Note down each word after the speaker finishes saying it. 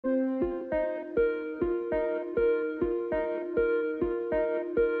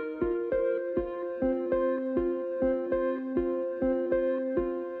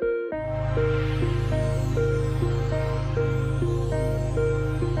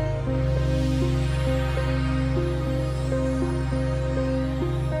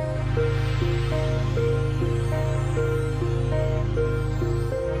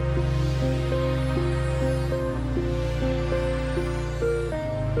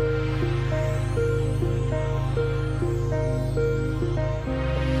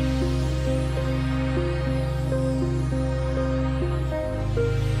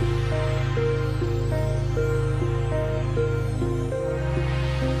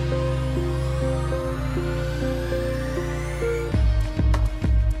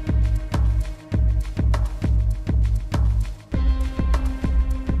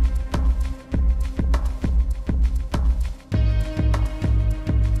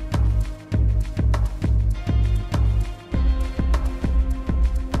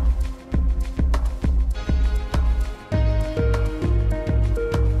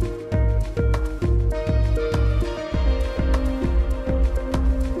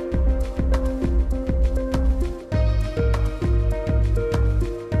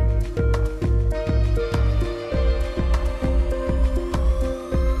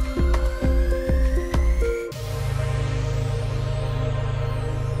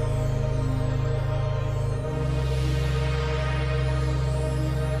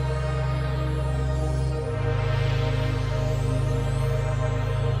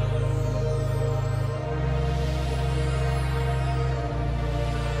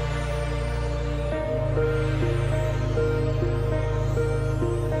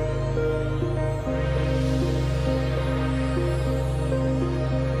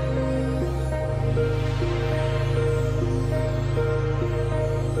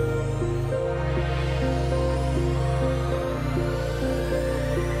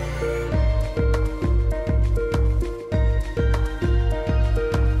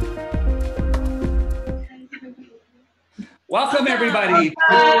Welcome, everybody, to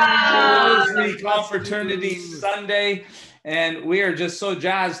Rosary Confraternity Sunday. And we are just so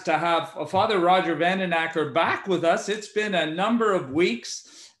jazzed to have Father Roger Vandenacker back with us. It's been a number of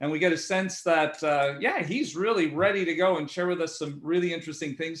weeks, and we get a sense that, he's really ready to go and share with us some really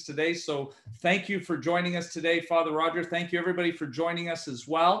interesting things today. So thank you for joining us today, Father Roger. Thank you, everybody, for joining us as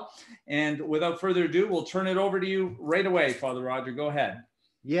well. And without further ado, we'll turn it over to you right away, Father Roger. Go ahead.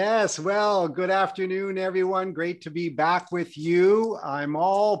 Yes, well, good afternoon, everyone. Great to be back with you. I'm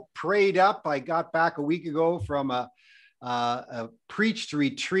all prayed up. I got back a week ago from a preached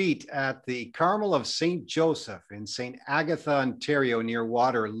retreat at the Carmel of St. Joseph in St. Agatha, Ontario, near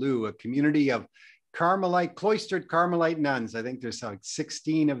Waterloo, a community of cloistered Carmelite nuns. I think there's like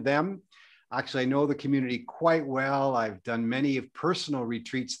 16 of them. Actually, I know the community quite well. I've done many personal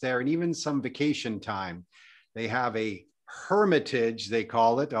retreats there and even some vacation time. They have a hermitage, they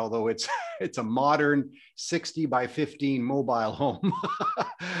call it, although it's a modern 60 by 15 mobile home.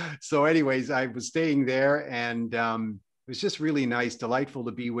 So anyways, I was staying there, and it was just really nice, delightful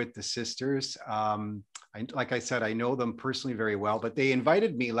to be with the sisters. Like I said, I know them personally very well, but they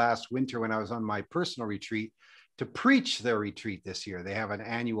invited me last winter when I was on my personal retreat to preach their retreat this year. They have an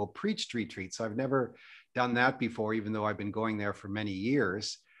annual preached retreat. So I've never done that before, even though I've been going there for many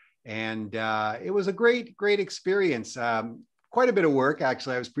years. And it was a great experience. Quite a bit of work,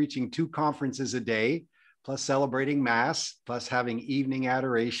 actually. I was preaching 2 conferences a day, plus celebrating Mass, plus having evening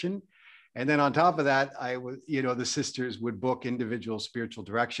adoration. And then on top of that, I was, the sisters would book individual spiritual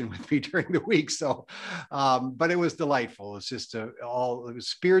direction with me during the week. So, but it was delightful. It's just it was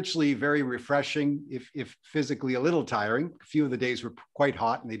spiritually very refreshing, if physically a little tiring. A few of the days were quite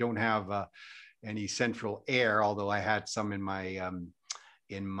hot, and they don't have any central air, although I had some in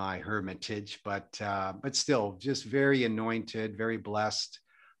my hermitage, but still just very anointed, very blessed.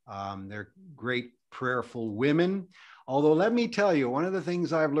 They're great prayerful women. Although let me tell you, one of the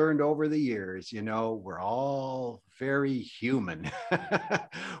things I've learned over the years, we're all very human.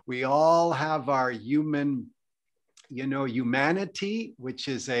 We all have our human, humanity, which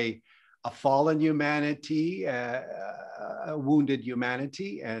is a fallen humanity, a wounded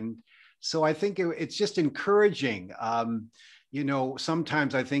humanity. And so I think it's just encouraging.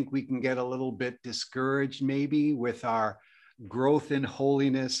 Sometimes I think we can get a little bit discouraged maybe with our growth in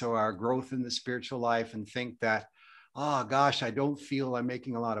holiness or our growth in the spiritual life, and think that, oh gosh, I don't feel I'm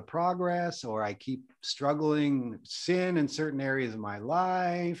making a lot of progress, or I keep struggling with sin in certain areas of my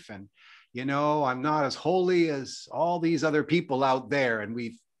life. And, I'm not as holy as all these other people out there. And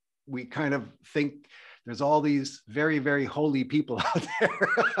we kind of think there's all these very, very holy people out there,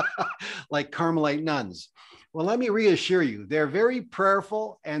 like Carmelite nuns. Well, let me reassure you, they're very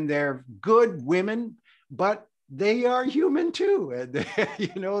prayerful and they're good women, but they are human too. And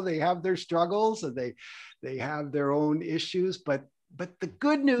they have their struggles, and they have their own issues. But the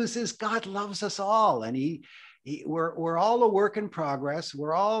good news is God loves us all, and we're all a work in progress.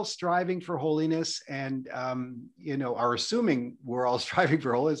 We're all striving for holiness, and are assuming we're all striving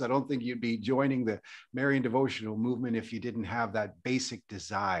for holiness. I don't think you'd be joining the Marian devotional movement if you didn't have that basic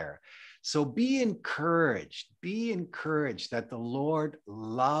desire. So be encouraged that the Lord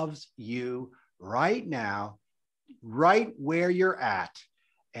loves you right now, right where you're at,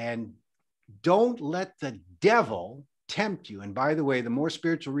 and don't let the devil tempt you. And by the way, the more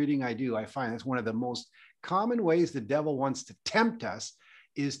spiritual reading I do, I find that's one of the most common ways the devil wants to tempt us,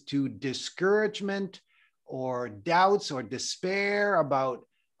 is to discouragement or doubts or despair about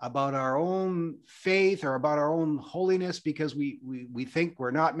our own faith or about our own holiness, because we think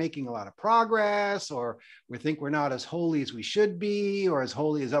we're not making a lot of progress, or we think we're not as holy as we should be, or as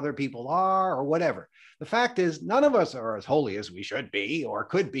holy as other people are, or whatever. The fact is, none of us are as holy as we should be or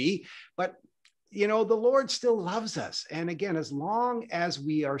could be, but the Lord still loves us. And again, as long as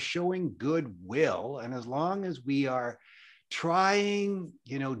we are showing goodwill, and as long as we are trying,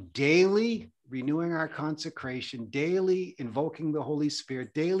 daily renewing our consecration, daily invoking the Holy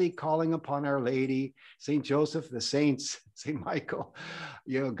Spirit, daily calling upon Our Lady, St. Joseph, the saints, St. Michael,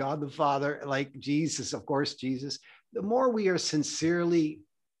 God the Father, like Jesus, of course, Jesus, the more we are sincerely,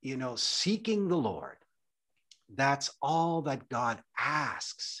 seeking the Lord, that's all that God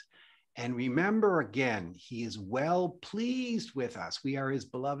asks. And remember, again, He is well pleased with us. We are His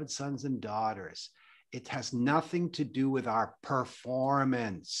beloved sons and daughters. It has nothing to do with our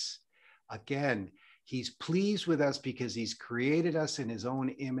performance. Again, He's pleased with us because He's created us in His own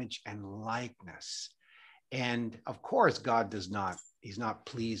image and likeness. And of course, God He's not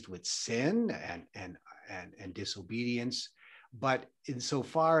pleased with sin and disobedience. But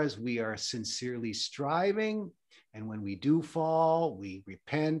insofar as we are sincerely striving, and when we do fall, we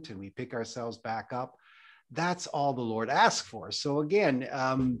repent and we pick ourselves back up, that's all the Lord asks for. So again,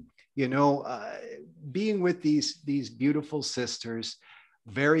 being with these beautiful sisters,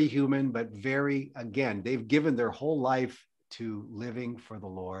 very human, but very, again, they've given their whole life to living for the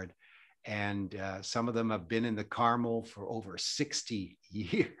Lord. And some of them have been in the Carmel for over 60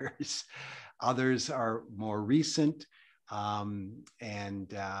 years. Others are more recent. But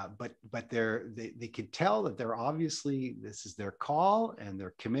they could tell that they're obviously, this is their call and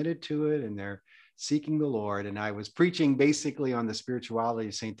they're committed to it and they're seeking the Lord. And I was preaching basically on the spirituality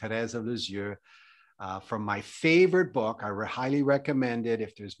of Saint Therese of Lisieux from my favorite book. I highly recommend it.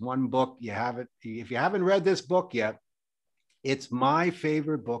 If there's one book if you haven't read this book yet, it's my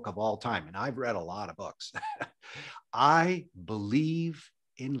favorite book of all time. And I've read a lot of books. I Believe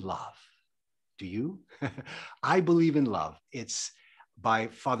in Love. Do you? I Believe in Love. It's by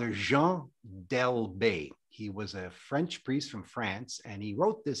Father Jean Delbé. He was a French priest from France, and he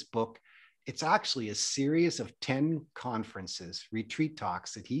wrote this book. It's actually a series of 10 conferences, retreat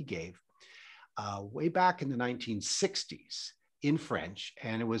talks that he gave way back in the 1960s in French,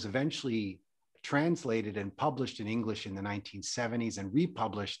 and it was eventually translated and published in English in the 1970s and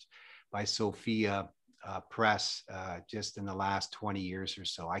republished by Sophia Press just in the last 20 years or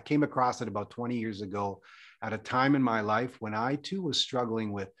so. I came across it about 20 years ago at a time in my life when I too was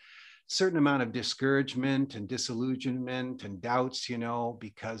struggling with a certain amount of discouragement and disillusionment and doubts,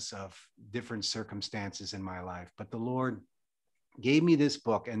 because of different circumstances in my life. But the Lord gave me this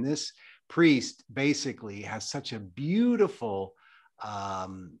book, and this priest basically has such a beautiful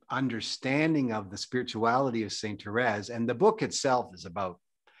understanding of the spirituality of Saint Therese. And the book itself is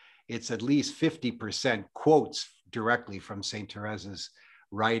it's at least 50% quotes directly from Saint Therese's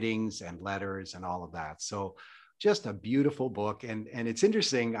writings and letters and all of that. So just a beautiful book. And it's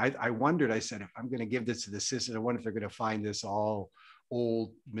interesting. I wondered, I said, if I'm going to give this to the sisters, I wonder if they're going to find this all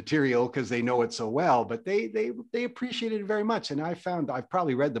old material because they know it so well, but they appreciated it very much. And I've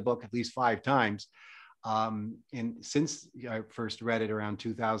probably read the book at least 5 times. And since I first read it around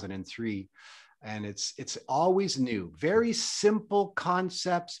 2003, and it's always new, very simple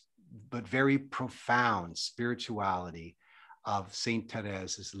concepts, but very profound spirituality of Saint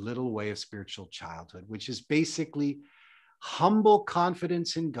Therese's little way of spiritual childhood, which is basically humble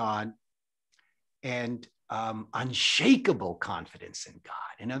confidence in God and unshakable confidence in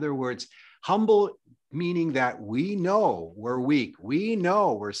God. In other words, humble meaning that we know we're weak, we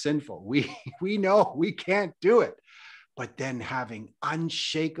know we're sinful, we know we can't do it, but then having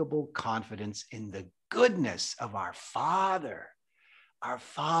unshakable confidence in the goodness of our Father. Our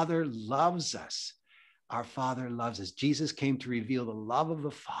Father loves us. Our Father loves us. Jesus came to reveal the love of the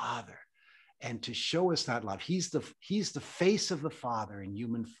Father and to show us that love. He's the face of the Father in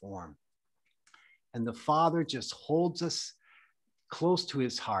human form. And the Father just holds us close to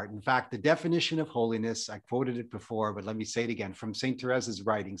his heart. In fact, the definition of holiness, I quoted it before, but let me say it again, from Saint Therese's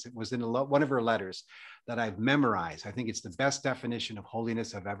writings. It was in one of her letters that I've memorized. I think it's the best definition of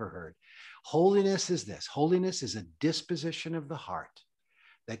holiness I've ever heard. Holiness is this. Holiness is a disposition of the heart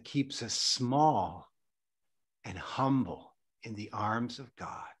that keeps us small and humble in the arms of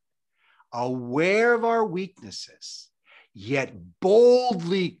God, aware of our weaknesses, yet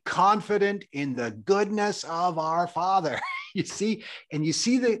boldly confident in the goodness of our Father. You see, and you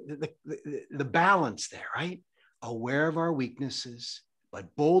see the balance there, right? Aware of our weaknesses,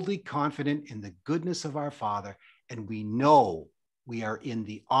 but boldly confident in the goodness of our Father. And we know we are in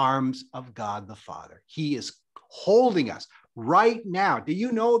the arms of God the Father. He is holding us right now. Do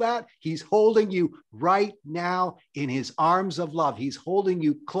you know that? He's holding you right now in his arms of love. He's holding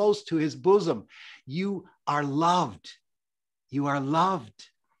you close to his bosom. You are loved. You are loved.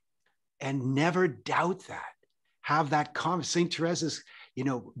 And never doubt that. Have that confidence. St. Therese's,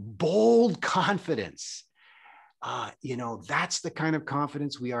 bold confidence. That's the kind of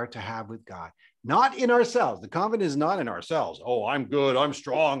confidence we are to have with God. Not in ourselves. The confidence is not in ourselves. Oh, I'm good. I'm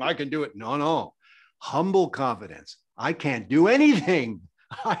strong. I can do it. No. Humble confidence. I can't do anything.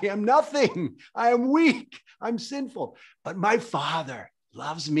 I am nothing. I am weak. I'm sinful. But my Father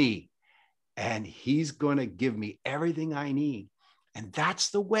loves me, and he's going to give me everything I need. And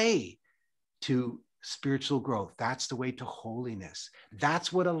that's the way to spiritual growth. That's the way to holiness.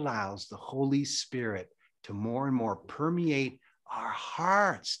 That's what allows the Holy Spirit to more and more permeate our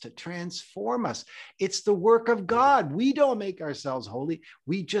hearts, to transform us. It's the work of God. We don't make ourselves holy.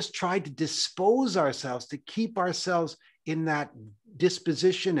 We just try to dispose ourselves, to keep ourselves in that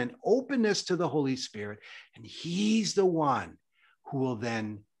disposition and openness to the Holy Spirit. And he's the one who will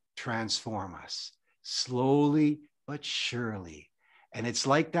then transform us slowly but surely. And it's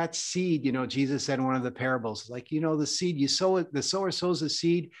like that seed, Jesus said in one of the parables, like, the seed, you sow it, the sower sows the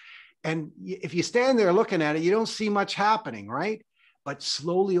seed. And if you stand there looking at it, you don't see much happening, right? But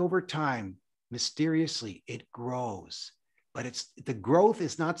slowly over time, mysteriously, it grows. But the growth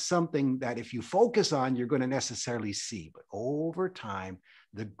is not something that if you focus on, you're going to necessarily see. But over time,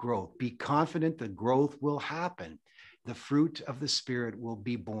 the growth, be confident the growth will happen. The fruit of the Spirit will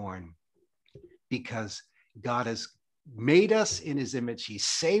be born because God has made us in his image. He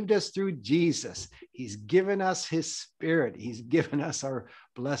saved us through Jesus. He's given us his Spirit. He's given us our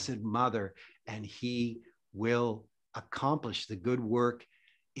Blessed Mother, and he will accomplish the good work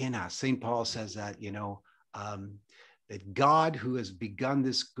in us. St. Paul says that, that God who has begun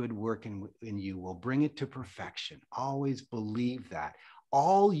this good work in you will bring it to perfection. Always believe that.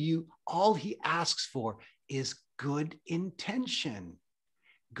 All he asks for is good intention,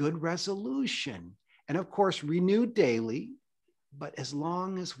 good resolution, and of course, renewed daily. But as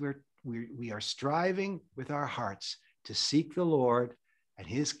long as we are striving with our hearts to seek the Lord and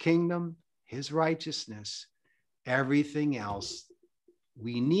his kingdom, his righteousness, everything else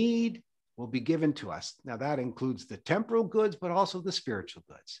we need will be given to us. Now that includes the temporal goods, but also the spiritual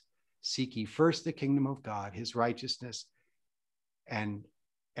goods. Seek ye first the kingdom of God, his righteousness, and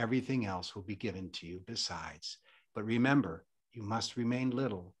everything else will be given to you besides. But remember, you must remain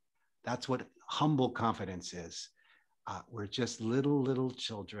little. That's what humble confidence is. We're just little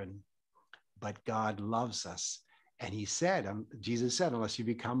children, but God loves us. And he said, Jesus said, unless you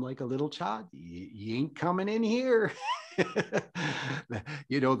become like a little child, you ain't coming in here.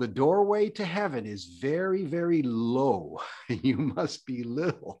 The doorway to heaven is very, very low. You must be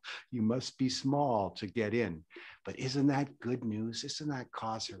little. You must be small to get in. But isn't that good news? Isn't that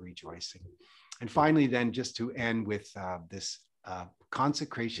cause for rejoicing? And finally, then, just to end with this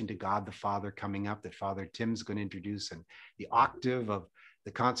consecration to God the Father coming up that Father Tim's going to introduce, and the octave of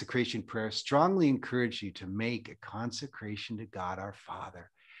the consecration prayer, strongly encourage you to make a consecration to God our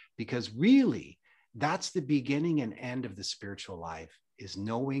Father, because really that's the beginning and end of the spiritual life, is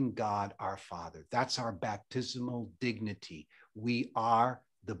knowing God our Father. That's our baptismal dignity. We are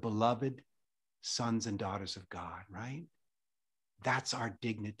the beloved sons and daughters of God, right? That's our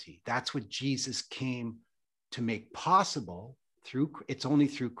dignity. That's what Jesus came to make possible. It's only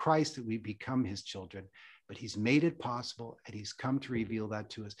through Christ that we become his children, but he's made it possible, and he's come to reveal that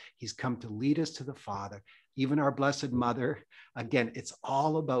to us. He's come to lead us to the Father. Even our Blessed Mother, again, it's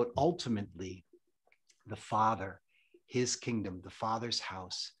all about ultimately the Father, his kingdom, the Father's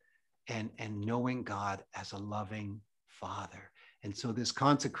house, and knowing God as a loving Father. And so this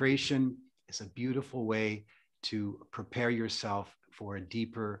consecration is a beautiful way to prepare yourself for a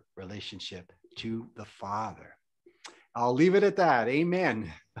deeper relationship to the Father. I'll leave it at that.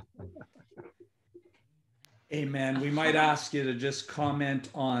 Amen. Amen. We might ask you to just comment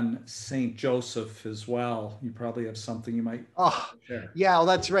on St. Joseph as well. You probably have something you might share. Yeah, well,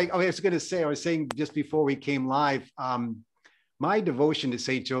 that's right. I was saying just before we came live, my devotion to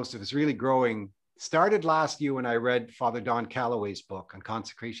St. Joseph is really growing. Started last year when I read Father Don Calloway's book on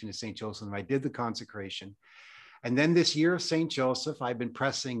consecration to St. Joseph, and I did the consecration. And then this year of St. Joseph, I've been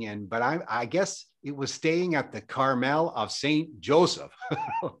pressing in, but I guess it was staying at the Carmel of St. Joseph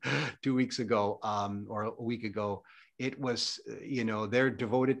 2 weeks ago, or a week ago. It was, they're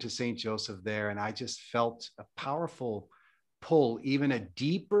devoted to St. Joseph there. And I just felt a powerful pull, even a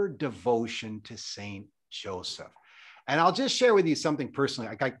deeper devotion to St. Joseph. And I'll just share with you something personally.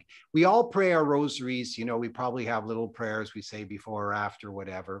 We all pray our rosaries, we probably have little prayers we say before or after,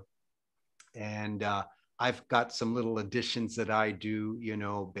 whatever. And I've got some little additions that I do,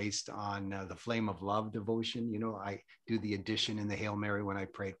 based on the Flame of Love devotion. I do the addition in the Hail Mary when I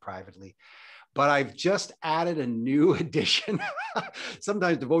pray privately. But I've just added a new addition.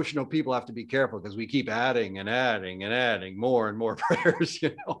 Sometimes devotional people have to be careful because we keep adding and adding and adding more and more prayers,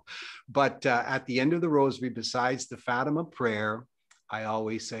 But at the end of the rosary, besides the Fatima prayer, I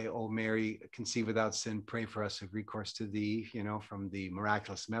always say, "Oh, Mary, conceived without sin, pray for us with recourse to thee," from the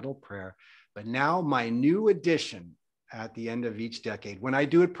Miraculous Medal prayer. But now my new addition at the end of each decade, when I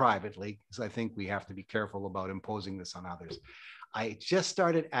do it privately, because I think we have to be careful about imposing this on others, I just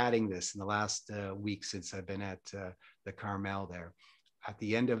started adding this in the last week since I've been at the Carmel there. At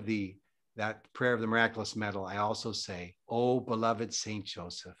the end of that prayer of the Miraculous Medal, I also say, "Oh, beloved Saint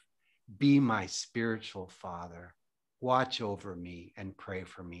Joseph, be my spiritual father. Watch over me and pray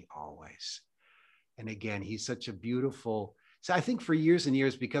for me always." And again, he's such a beautiful... So I think for years and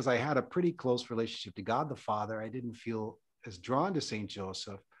years, because I had a pretty close relationship to God the Father, I didn't feel as drawn to Saint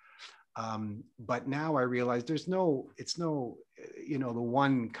Joseph. But now I realize the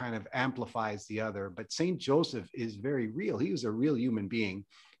one kind of amplifies the other. But Saint Joseph is very real. He was a real human being.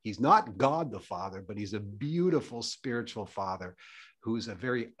 He's not God the Father, but he's a beautiful spiritual father who's a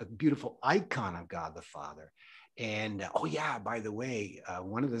beautiful icon of God the Father. And oh yeah, by the way,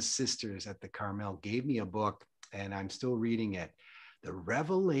 one of the sisters at the Carmel gave me a book, and I'm still reading it, The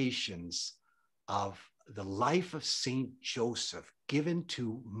Revelations of the Life of Saint Joseph, given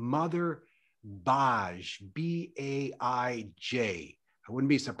to Mother Baj, B-A-I-J. I wouldn't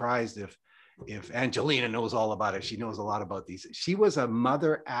be surprised if Angelina knows all about it. She knows a lot about these. She was a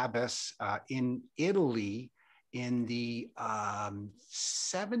mother abbess in Italy in the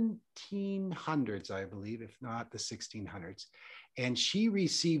 1700s, I believe, if not the 1600s. And she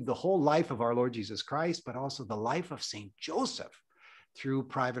received the whole life of our Lord Jesus Christ, but also the life of Saint Joseph through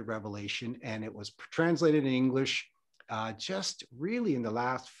private revelation. And it was translated in English just really in the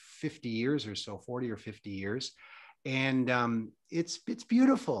last 50 years or so, 40 or 50 years. And it's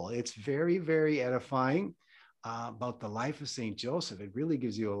beautiful. It's very, very edifying about the life of Saint Joseph. It really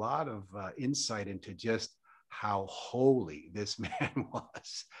gives you a lot of insight into just how holy this man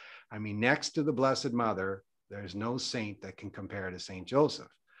was. I mean, next to the Blessed Mother, there's no saint that can compare to Saint Joseph.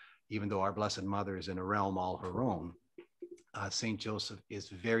 Even though our Blessed Mother is in a realm all her own, Saint Joseph is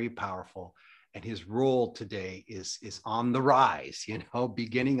very powerful, and his role today is on the rise, you know,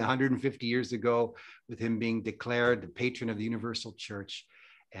 beginning 150 years ago with him being declared the patron of the Universal Church.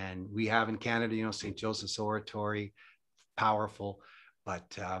 And we have in Canada, you know, Saint Joseph's Oratory, powerful.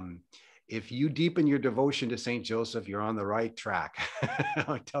 But if you deepen your devotion to Saint Joseph, you're on the right track.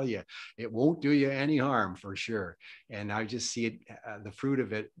 I'll tell you, it won't do you any harm for sure. And I just see it, the fruit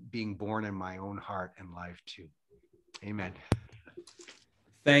of it being born in my own heart and life too. Amen.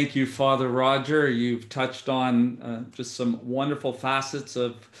 Thank you, Father Roger. You've touched on just some wonderful facets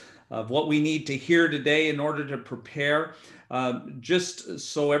of what we need to hear today in order to prepare. Just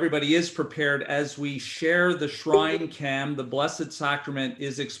so everybody is prepared, as we share the shrine cam, the Blessed Sacrament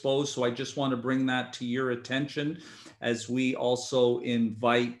is exposed. So I just want to bring that to your attention as we also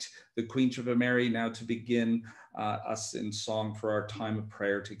invite the Queen of Mary now to begin us in song for our time of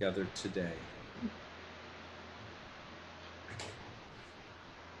prayer together today.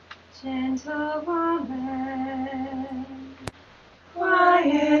 Gentle woman,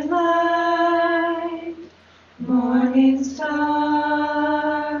 quiet light, morning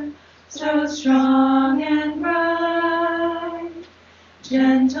star, so strong and bright.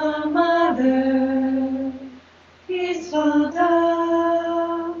 Gentle mother, peaceful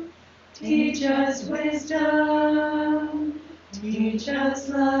dove, teach us wisdom, teach us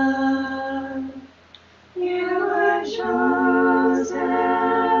love. You were chosen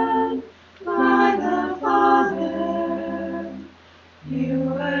by the Father, you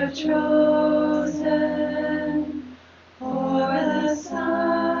were chosen for the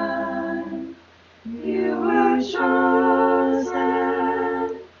Son, you were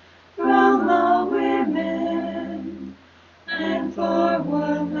chosen from the women, and for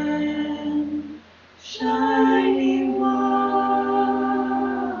woman, shining one.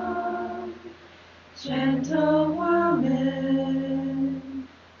 Gentle woman,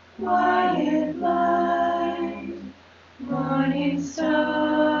 quiet light, morning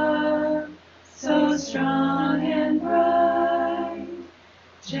star, so strong and bright.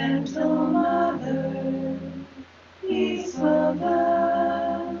 Gentle mother, peaceful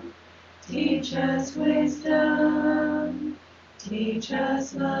dove, teach us wisdom, teach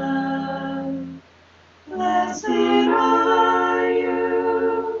us love. Blessed are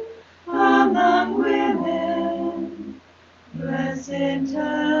you among women, blessed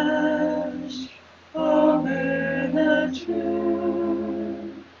touch over the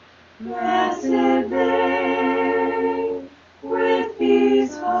true. Blessed they with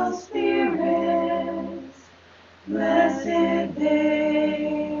peaceful spirits, blessed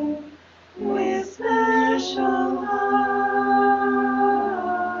they with special hearts.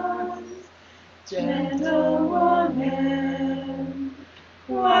 Gentle woman,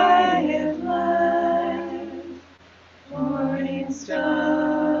 quiet light, morning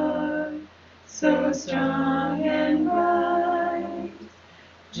star, so strong and bright.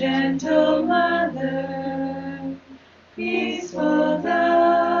 Gentle mother, peaceful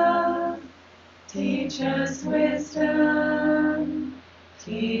dove, teach us wisdom,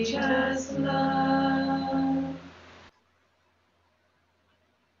 teach us love.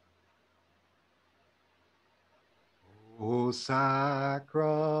 O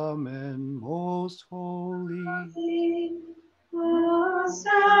sacrament most holy, O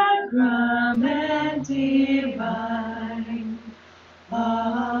sacrament divine,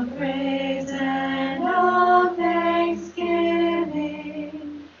 all praise and all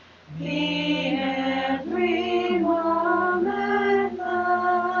thanksgiving, be every moment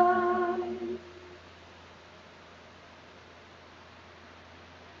thine.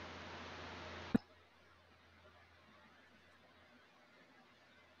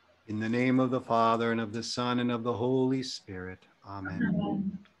 In the name of the Father, and of the Son, and of the Holy Spirit. Amen.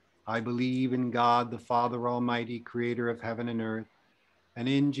 Amen. I believe in God, the Father Almighty, creator of heaven and earth, and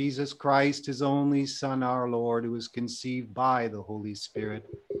in Jesus Christ, his only Son, our Lord, who was conceived by the Holy Spirit,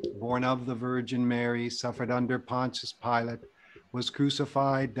 born of the Virgin Mary, suffered under Pontius Pilate, was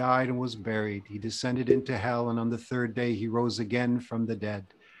crucified, died, and was buried. He descended into hell, and on the third day he rose again from the dead.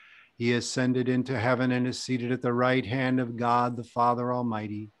 He ascended into heaven and is seated at the right hand of God, the Father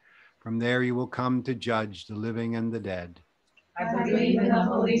Almighty. From there he will come to judge the living and the dead. I believe in the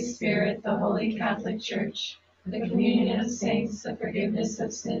Holy Spirit, the Holy Catholic Church, the communion of saints, the forgiveness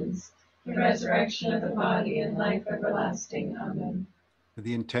of sins, the resurrection of the body, and life everlasting. Amen. For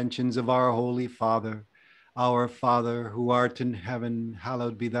the intentions of our Holy Father, our Father, who art in heaven,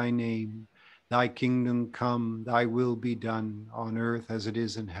 hallowed be thy name. Thy kingdom come, thy will be done, on earth as it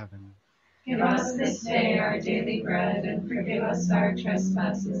is in heaven. Give us this day our daily bread, and forgive us our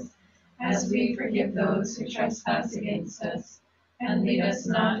trespasses, as we forgive those who trespass against us. And lead us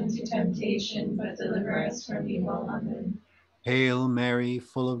not into temptation, but deliver us from evil. Amen. Hail Mary,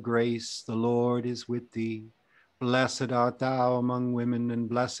 full of grace, the Lord is with thee. Blessed art thou among women, and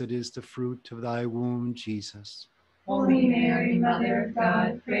blessed is the fruit of thy womb, Jesus. Holy Mary, Mother of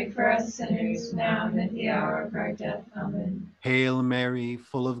God, pray for us sinners, now and at the hour of our death. Amen. Hail Mary,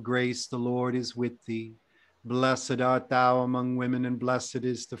 full of grace, the Lord is with thee. Blessed art thou among women, and blessed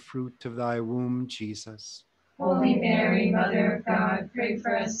is the fruit of thy womb, Jesus. Holy Mary, Mother of God, pray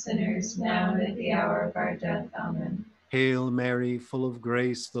for us sinners, now and at the hour of our death. Amen. Hail Mary, full of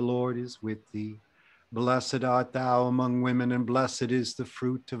grace, the Lord is with thee. Blessed art thou among women, and blessed is the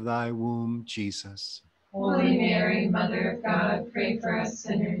fruit of thy womb, Jesus. Holy Mary, Mother of God, pray for us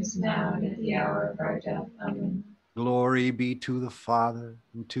sinners, now and at the hour of our death. Amen. Glory be to the Father,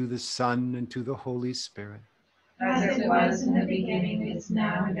 and to the Son, and to the Holy Spirit. As it was in the beginning, is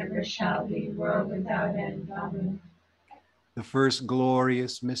now, and ever shall be, world without end. Amen. The first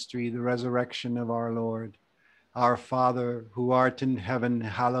glorious mystery, the resurrection of our Lord. Our Father, who art in heaven,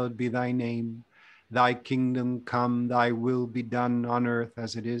 hallowed be thy name. Thy kingdom come, thy will be done on earth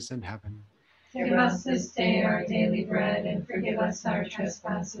as it is in heaven. Give us this day our daily bread, and forgive us our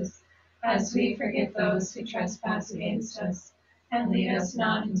trespasses, as we forgive those who trespass against us. And lead us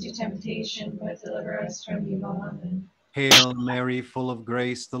not into temptation, but deliver us from evil. Amen. Hail Mary, full of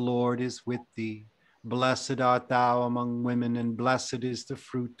grace, the Lord is with thee. Blessed art thou among women, and blessed is the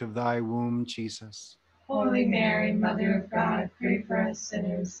fruit of thy womb, Jesus. Holy Mary, Mother of God, pray for us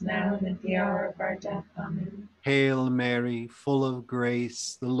sinners, now and at the hour of our death. Amen. Hail Mary, full of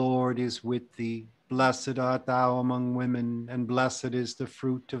grace, the Lord is with thee. Blessed art thou among women, and blessed is the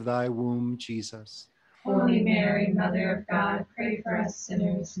fruit of thy womb, Jesus. Holy Mary, Mother of God, pray for us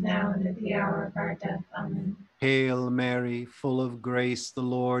sinners, now and at the hour of our death. Amen. Hail Mary, full of grace, the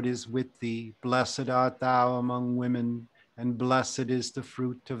Lord is with thee. Blessed art thou among women, and blessed is the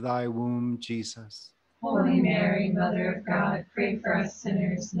fruit of thy womb, Jesus. Holy Mary, Mother of God, pray for us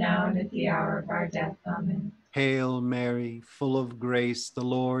sinners, now and at the hour of our death. Amen. Hail Mary, full of grace, the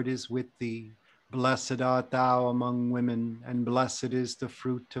Lord is with thee. Blessed art thou among women, and blessed is the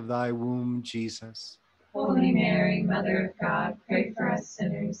fruit of thy womb, Jesus. Holy Mary, Mother of God, pray for us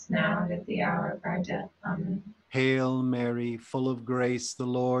sinners, now and at the hour of our death. Amen. Hail Mary, full of grace, the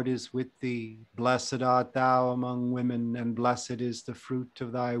Lord is with thee. Blessed art thou among women, and blessed is the fruit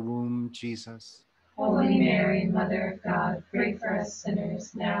of thy womb, Jesus. Holy Mary, Mother of God, pray for us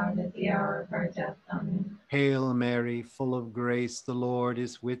sinners, now and at the hour of our death. Amen. Hail Mary, full of grace, the Lord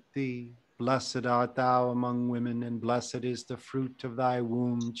is with thee. Blessed art thou among women, and blessed is the fruit of thy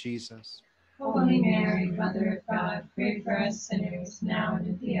womb, Jesus. Holy Mary, Mother of God, pray for us sinners, now and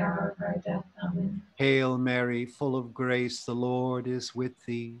at the hour of our death. Amen. Hail Mary, full of grace, the Lord is with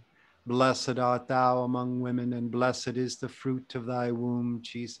thee. Blessed art thou among women, and blessed is the fruit of thy womb,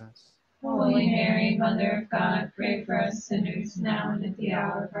 Jesus. Holy Mary, Mother of God, pray for us sinners, now and at the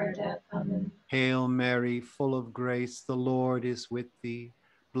hour of our death. Amen. Hail Mary, full of grace, the Lord is with thee.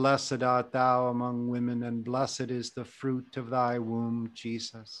 Blessed art thou among women, and blessed is the fruit of thy womb,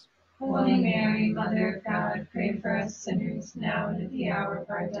 Jesus. Holy Mary, Mother of God, pray for us sinners, now and at the hour of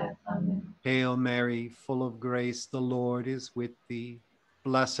our death. Amen. Hail Mary, full of grace, the Lord is with thee.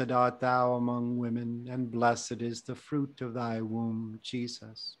 Blessed art thou among women, and blessed is the fruit of thy womb,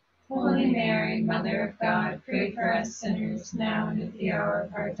 Jesus. Holy Mary, Mother of God, pray for us sinners, now and at the hour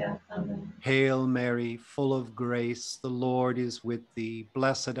of our death. Amen. Hail Mary, full of grace, the Lord is with thee.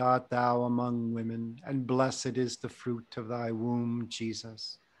 Blessed art thou among women, and blessed is the fruit of thy womb,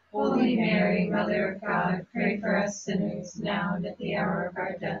 Jesus. Holy Mary, Mother of God, pray for us sinners, now and at the hour of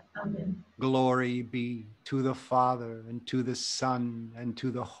our death. Amen. Glory be to the Father, and to the Son, and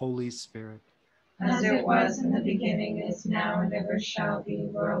to the Holy Spirit. As it was in the beginning, is now, and ever shall be,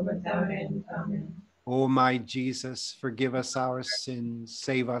 world without end. Amen. O my Jesus, forgive us our sins,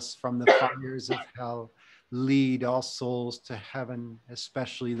 save us from the fires of hell, lead all souls to heaven,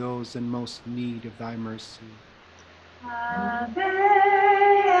 especially those in most need of thy mercy. Ave,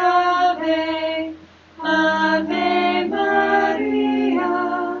 Ave, Ave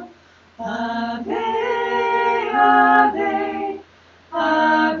Maria. Ave, Ave,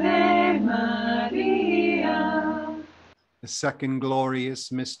 Ave Maria. The second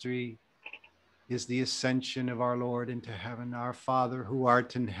glorious mystery is the ascension of our Lord into heaven. Our Father, who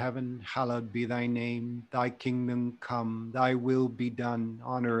art in heaven, hallowed be thy name. Thy kingdom come, thy will be done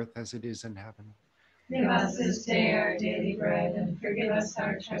on earth as it is in heaven. Give us this day our daily bread, and forgive us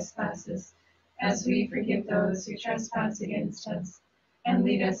our trespasses, as we forgive those who trespass against us. And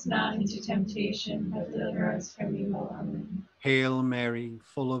lead us not into temptation, but deliver us from evil. Amen. Hail Mary,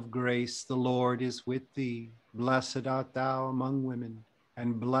 full of grace, the Lord is with thee. Blessed art thou among women,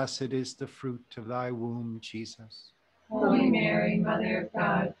 and blessed is the fruit of thy womb, Jesus. Holy Mary, Mother of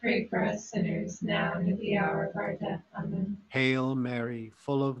God, pray for us sinners, now and at the hour of our death. Amen. Hail Mary,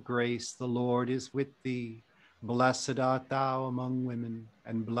 full of grace, the Lord is with thee. Blessed art thou among women,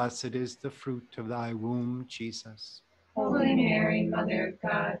 and blessed is the fruit of thy womb, Jesus. Holy Mary, Mother of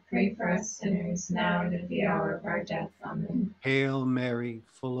God, pray for us sinners, now and at the hour of our death. Amen. Hail Mary,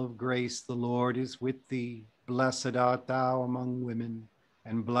 full of grace, the Lord is with thee. Blessed art thou among women,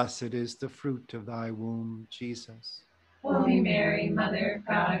 and blessed is the fruit of thy womb, Jesus. Holy Mary, Mother of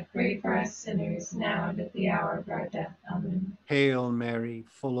God, pray for us sinners, now and at the hour of our death. Amen. Hail Mary,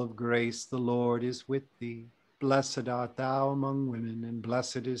 full of grace, the Lord is with thee. Blessed art thou among women, and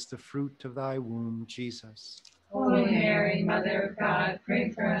blessed is the fruit of thy womb, Jesus. Holy Mary, Mother of God, pray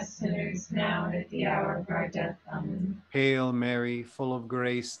for us sinners, now and at the hour of our death. Amen. Hail Mary, full of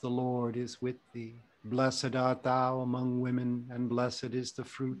grace, the Lord is with thee. Blessed art thou among women, and blessed is the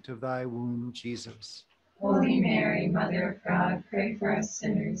fruit of thy womb, Jesus. Holy Mary, Mother of God, pray for us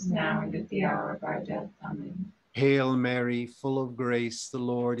sinners, now and at the hour of our death. Amen. Hail Mary, full of grace, the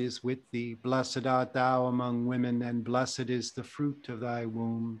Lord is with thee. Blessed art thou among women, and blessed is the fruit of thy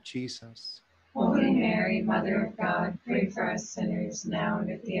womb, Jesus. Holy Mary, Mother of God, pray for us sinners, now and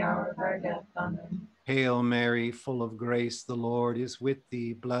at the hour of our death. Amen. Hail Mary, full of grace, the Lord is with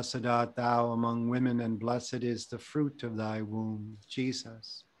thee. Blessed art thou among women, and blessed is the fruit of thy womb,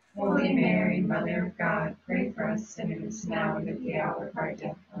 Jesus. Holy Mary, Mother of God, pray for us sinners, now and at the hour of our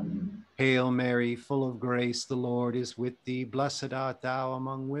death. Amen. Hail Mary, full of grace, the Lord is with thee. Blessed art thou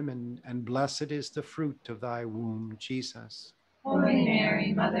among women, and blessed is the fruit of thy womb, Jesus. Holy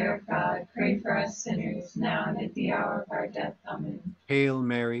Mary, Mother of God, pray for us sinners, now and at the hour of our death. Amen. Hail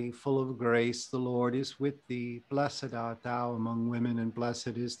Mary, full of grace, the Lord is with thee. Blessed art thou among women, and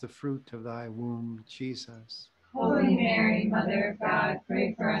blessed is the fruit of thy womb, Jesus. Holy Mary, Mother of God,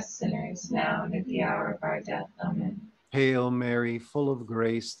 pray for us sinners, now and at the hour of our death. Amen. Hail Mary, full of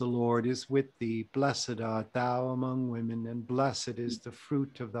grace, the Lord is with thee. Blessed art thou among women, and blessed is the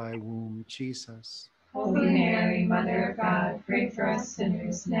fruit of thy womb, Jesus. Holy Mary, Mother of God, pray for us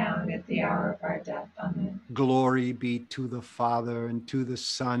sinners, now and at the hour of our death. Amen. Glory be to the Father, and to the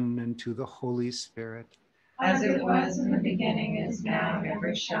Son, and to the Holy Spirit. As it was in the beginning, is now, and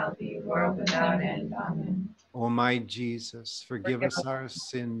ever shall be, world without end. Amen. O my Jesus, forgive us our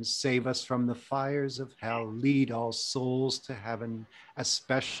sins, save us from the fires of hell, lead all souls to heaven,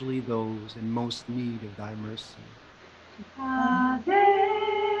 especially those in most need of thy mercy. Ave,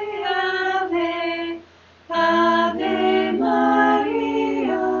 Ave, Ave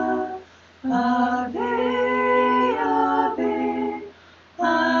Maria. Ave, Ave,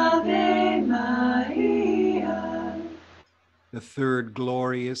 Ave Maria. The third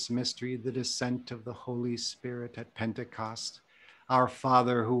glorious mystery, the descent of the Holy Spirit at Pentecost. Our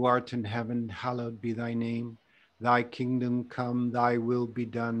Father, who art in heaven, hallowed be thy name. Thy kingdom come, thy will be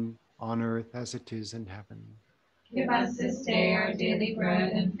done on earth as it is in heaven. Give us this day our daily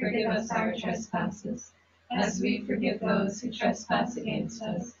bread, and forgive us our trespasses, as we forgive those who trespass against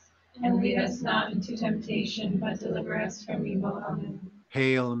us. And lead us not into temptation, but deliver us from evil. Amen.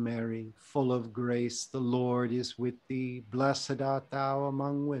 Hail Mary, full of grace, the Lord is with thee. Blessed art thou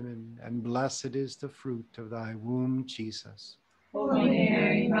among women, and blessed is the fruit of thy womb, Jesus. Holy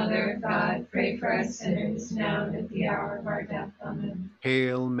Mary, Mother of God, pray for us sinners, now and at the hour of our death. Amen.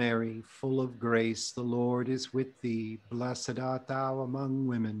 Hail Mary, full of grace, the Lord is with thee. Blessed art thou among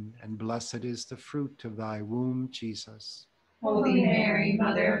women, and blessed is the fruit of thy womb, Jesus. Holy Mary,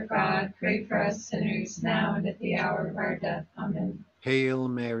 Mother of God, pray for us sinners now and at the hour of our death. Amen. Hail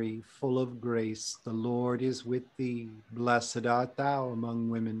Mary, full of grace, the Lord is with thee. Blessed art thou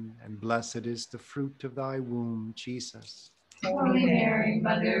among women, and blessed is the fruit of thy womb, Jesus. Holy Mary,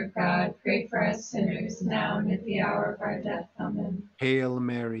 Mother of God, pray for us sinners now and at the hour of our death. Amen. Hail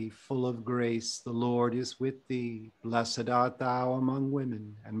Mary, full of grace, the Lord is with thee. Blessed art thou among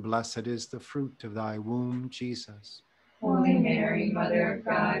women, and blessed is the fruit of thy womb, Jesus. Holy Mary, Mother of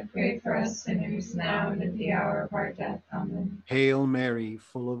God, pray for us sinners now and at the hour of our death. Amen. Hail Mary,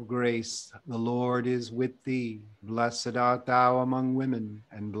 full of grace, the Lord is with thee. Blessed art thou among women,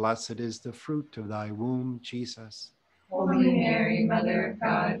 and blessed is the fruit of thy womb, Jesus. Holy Mary, Mother of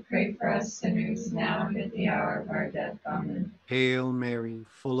God, pray for us sinners now and at the hour of our death. Amen. Hail Mary,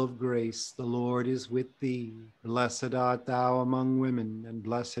 full of grace, the Lord is with thee. Blessed art thou among women, and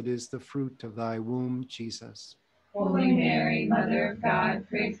blessed is the fruit of thy womb, Jesus. Holy Mary, Mother of God,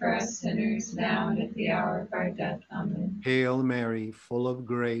 pray for us sinners now and at the hour of our death. Amen. Hail Mary, full of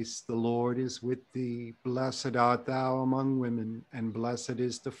grace, the Lord is with thee. Blessed art thou among women, and blessed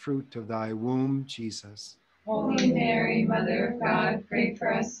is the fruit of thy womb, Jesus. Holy Mary, Mother of God, pray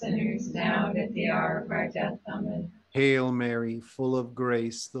for us sinners now and at the hour of our death. Amen. Hail Mary, full of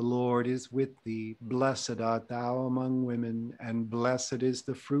grace, the Lord is with thee. Blessed art thou among women, and blessed is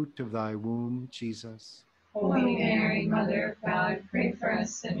the fruit of thy womb, Jesus. Holy Mary, Mother of God, pray for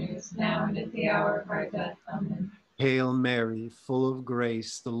us sinners now and at the hour of our death. Amen. Hail Mary, full of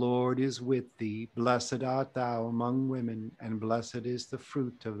grace, the Lord is with thee. Blessed art thou among women, and blessed is the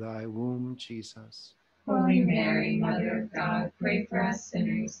fruit of thy womb, Jesus. Holy Mary, Mother of God, pray for us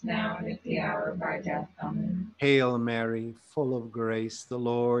sinners now and at the hour of our death. Amen. Hail Mary, full of grace, the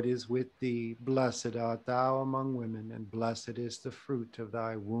Lord is with thee. Blessed art thou among women, and blessed is the fruit of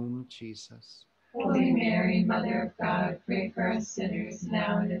thy womb, Jesus. Holy Mary, Mother of God, pray for us sinners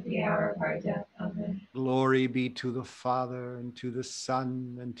now and at the hour of our death. Amen. Glory be to the Father, and to the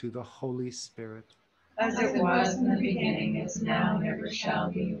Son, and to the Holy Spirit. As it was in the beginning, is now, and ever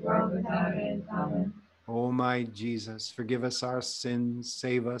shall be, world without end. Amen. O my Jesus, forgive us our sins,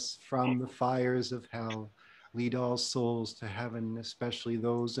 save us from the fires of hell. Lead all souls to heaven, especially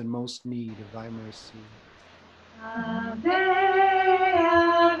those in most need of thy mercy. Ave,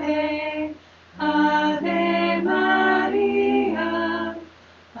 Ave, Ave Maria.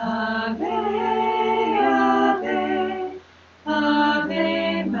 Ave, Ave,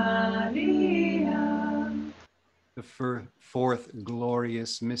 Ave Maria. The fourth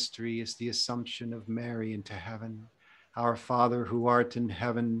glorious mystery is the Assumption of Mary into heaven. Our Father who art in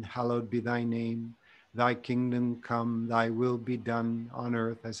heaven, hallowed be thy name. Thy kingdom come, thy will be done on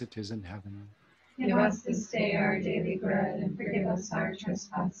earth as it is in heaven. Give us this day our daily bread, and forgive us our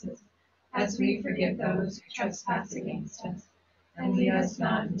trespasses, as we forgive those who trespass against us. And lead us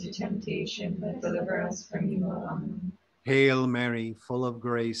not into temptation, but deliver us from evil. Amen. Hail Mary, full of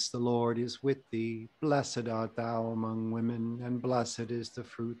grace, the Lord is with thee. Blessed art thou among women, and blessed is the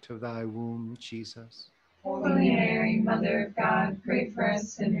fruit of thy womb, Jesus. Holy Mary, Mother of God, pray for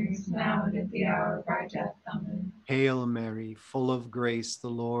us sinners now and at the hour of our death. Amen. Hail Mary, full of grace, the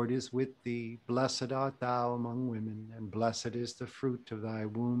Lord is with thee. Blessed art thou among women, and blessed is the fruit of thy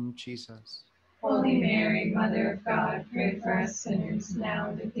womb, Jesus. Holy Mary, Mother of God, pray for us sinners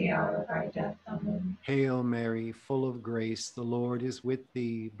now and at the hour of our death. Amen. Hail Mary, full of grace, the Lord is with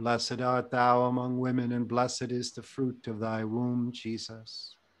thee. Blessed art thou among women, and blessed is the fruit of thy womb,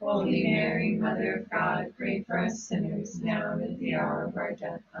 Jesus. Holy Mary, Mother of God, pray for us sinners now and at the hour of our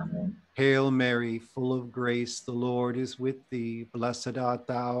death. Amen. Hail Mary, full of grace, the Lord is with thee. Blessed art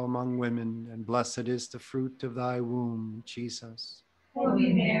thou among women, and blessed is the fruit of thy womb, Jesus.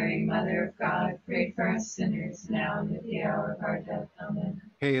 Holy Mary, Mother of God, pray for us sinners now and at the hour of our death. Amen.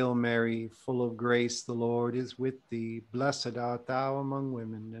 Hail Mary, full of grace, the Lord is with thee. Blessed art thou among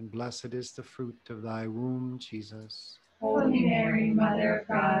women, and blessed is the fruit of thy womb, Jesus. Holy Mary, Mother of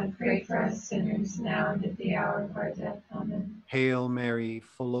God, pray for us sinners now and at the hour of our death. Amen. Hail Mary,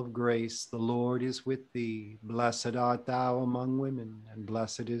 full of grace, the Lord is with thee. Blessed art thou among women, and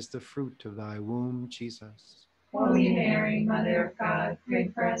blessed is the fruit of thy womb, Jesus. Holy Mary, Mother of God, pray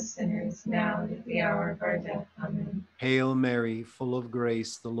for us sinners now and at the hour of our death. Amen. Hail Mary, full of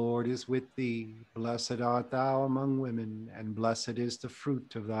grace, the Lord is with thee. Blessed art thou among women, and blessed is the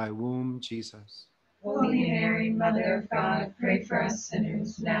fruit of thy womb, Jesus. Holy Mary, Mother of God, pray for us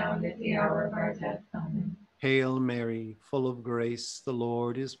sinners now and at the hour of our death. Amen. Hail Mary, full of grace, the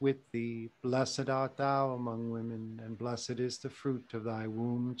Lord is with thee. Blessed art thou among women, and blessed is the fruit of thy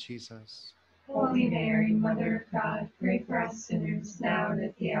womb, Jesus. Holy Mary, Mother of God, pray for us sinners now and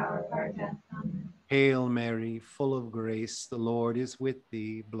at the hour of our death. Amen. Hail Mary, full of grace, the Lord is with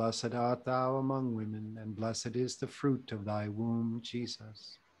thee. Blessed art thou among women, and blessed is the fruit of thy womb,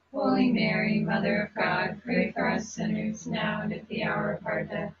 Jesus. Holy Mary, Mother of God, pray for us sinners now and at the hour of our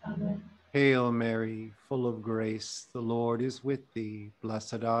death. Amen. Hail Mary, full of grace, the Lord is with thee.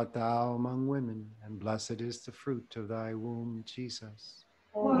 Blessed art thou among women, and blessed is the fruit of thy womb, Jesus.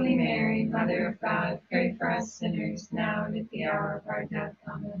 Holy Mary, Mother of God, pray for us sinners now and at the hour of our death.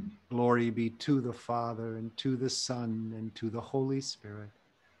 Amen. Glory be to the Father, and to the Son, and to the Holy Spirit.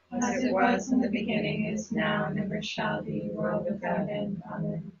 As it was in the beginning, is now, and ever shall be, world without end.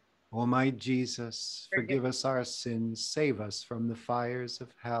 Amen. O my Jesus, forgive us our sins, save us from the fires of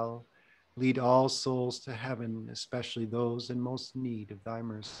hell. Lead all souls to heaven, especially those in most need of thy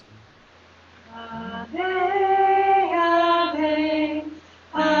mercy. Ave, Ave,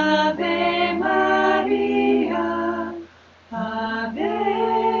 Ave Maria.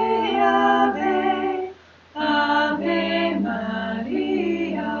 Ave, Ave, Ave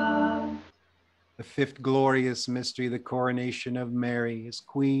Maria. The fifth glorious mystery, the coronation of Mary as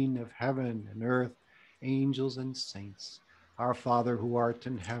Queen of heaven and earth, angels and saints. Our Father who art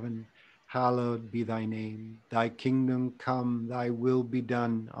in heaven, hallowed be thy name. Thy kingdom come, thy will be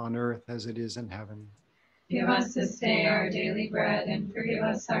done on earth as it is in heaven. Give us this day our daily bread, and forgive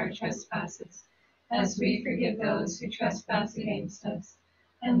us our trespasses, as we forgive those who trespass against us.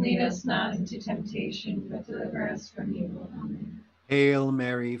 And lead us not into temptation, but deliver us from evil. Amen. Hail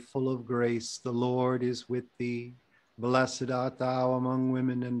Mary, full of grace, the Lord is with thee. Blessed art thou among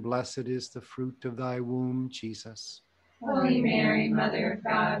women, and blessed is the fruit of thy womb, Jesus. Holy Mary, Mother of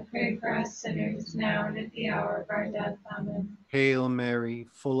God, pray for us sinners now and at the hour of our death. Amen. Hail Mary,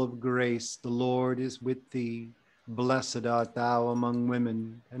 full of grace, the Lord is with thee. Blessed art thou among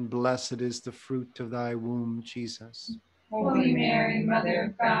women, and blessed is the fruit of thy womb, Jesus. Holy Mary, Mother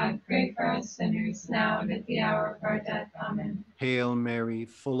of God, pray for us sinners now and at the hour of our death. Amen. Hail Mary,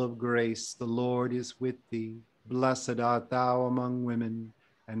 full of grace, the Lord is with thee. Blessed art thou among women,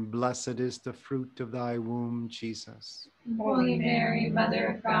 and blessed is the fruit of thy womb, Jesus. Holy Mary, Mother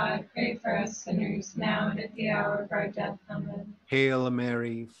of God, pray for us sinners now and at the hour of our death. Amen. Hail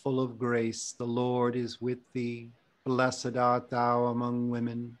Mary, full of grace, the Lord is with thee. Blessed art thou among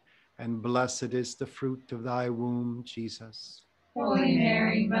women, and blessed is the fruit of thy womb, Jesus. Holy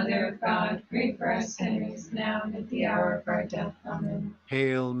Mary, Mother of God, pray for us sinners now and at the hour of our death. Amen.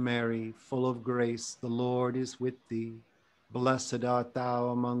 Hail Mary, full of grace, the Lord is with thee. Blessed art thou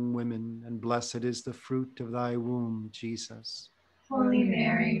among women, and blessed is the fruit of thy womb, Jesus. Holy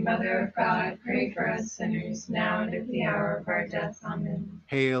Mary, Mother of God, pray for us sinners now and at the hour of our death. Amen.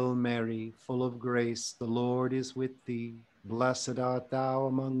 Hail Mary, full of grace, the Lord is with thee. Blessed art thou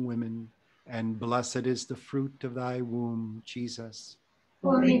among women, and blessed is the fruit of thy womb, Jesus.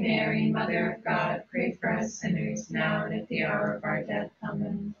 Holy Mary, Mother of God, pray for us sinners now and at the hour of our death.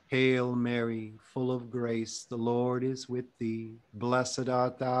 Amen. Hail Mary, full of grace, the Lord is with thee. Blessed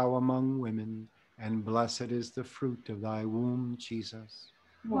art thou among women, and blessed is the fruit of thy womb, Jesus.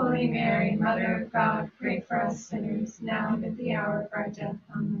 Holy Mary, Mother of God, pray for us sinners now and at the hour of our death.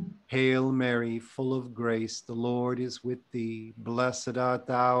 Amen. Hail Mary, full of grace, the Lord is with thee. Blessed art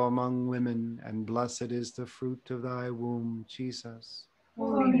thou among women, and blessed is the fruit of thy womb, Jesus.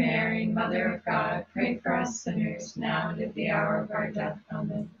 Holy Mary, Mother of God, pray for us sinners now and at the hour of our death.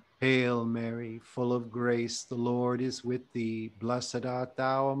 Amen. Hail Mary, full of grace, the Lord is with thee. Blessed art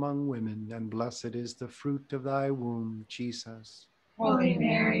thou among women, and blessed is the fruit of thy womb, Jesus. Holy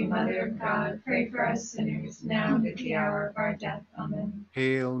Mary, Mother of God, pray for us sinners now and at the hour of our death. Amen.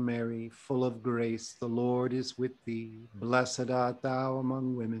 Hail Mary, full of grace, the Lord is with thee. Blessed art thou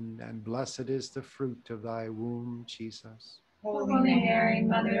among women, and blessed is the fruit of thy womb, Jesus. Holy Mary,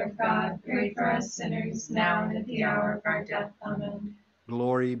 Mother of God, pray for us sinners now and at the hour of our death. Amen.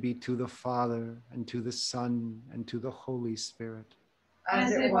 Glory be to the Father, and to the Son, and to the Holy Spirit.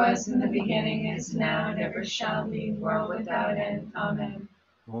 As it was in the beginning, is now, and ever shall be, world without end. Amen.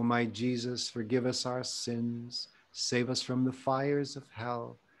 O my Jesus, forgive us our sins, save us from the fires of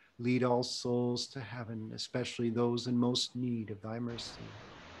hell, lead all souls to heaven, especially those in most need of thy mercy.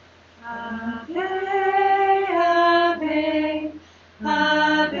 Ave, Ave,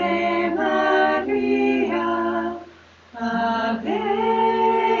 Ave Maria.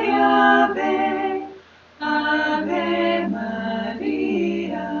 Ave, Ave, Ave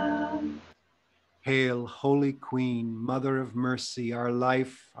Maria. Hail, Holy Queen, Mother of mercy, our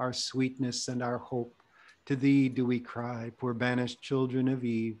life, our sweetness, and our hope. To thee do we cry, poor banished children of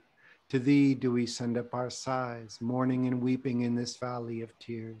Eve. To thee do we send up our sighs, mourning and weeping in this valley of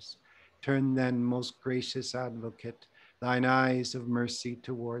tears. Turn then, most gracious Advocate, thine eyes of mercy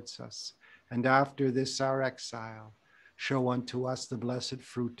towards us, and after this our exile, show unto us the blessed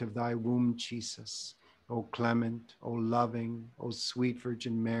fruit of thy womb, Jesus. O clement, O loving, O sweet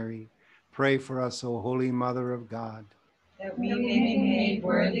Virgin Mary, pray for us, O Holy Mother of God. That we may be made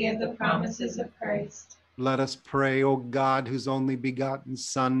worthy of the promises of Christ. Let us pray, O God, whose only begotten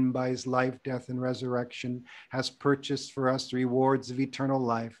Son, by his life, death, and resurrection, has purchased for us the rewards of eternal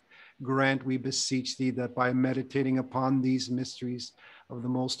life. Grant, we beseech thee, that by meditating upon these mysteries of the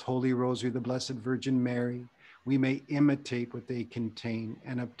most holy Rosary of the Blessed Virgin Mary, we may imitate what they contain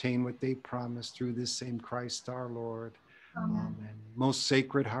and obtain what they promise through this same Christ our Lord. Amen. Amen. Most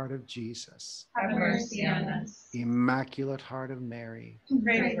Sacred Heart of Jesus, Have mercy on us. Immaculate Heart of Mary,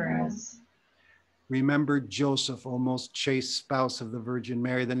 Pray for us. remember Joseph, O most chaste spouse of the Virgin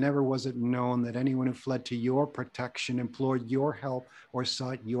Mary, that never was it known that anyone who fled to your protection, implored your help, or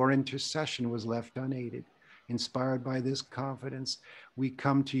sought your intercession was left unaided. Inspired by this confidence, we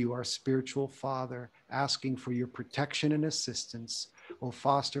come to you, our spiritual Father, asking for your protection and assistance. O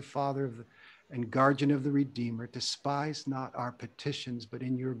foster Father and guardian of the Redeemer, despise not our petitions, but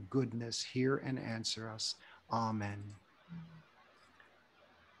in your goodness hear and answer us. Amen.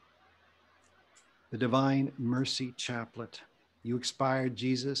 The Divine Mercy Chaplet. You expired,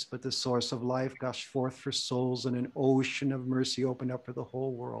 Jesus, but the source of life gushed forth for souls, and an ocean of mercy opened up for the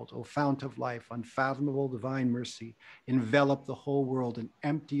whole world. O fount of life, unfathomable divine mercy, envelop the whole world and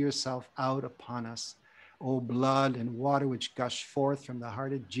empty yourself out upon us. O blood and water which gushed forth from the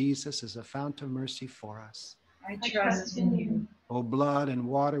heart of Jesus as a fount of mercy for us. I trust in you. O blood and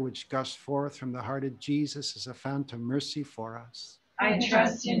water which gushed forth from the heart of Jesus as a fount of mercy for us. I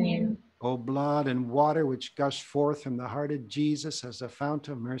trust in you. O blood and water which gushed forth from the heart of Jesus as a fount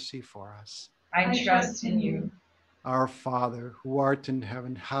of mercy for us. I trust in you. Our Father, who art in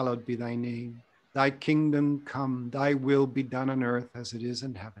heaven, hallowed be thy name. Thy kingdom come, thy will be done on earth as it is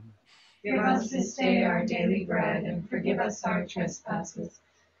in heaven. Give us this day our daily bread, and forgive us our trespasses,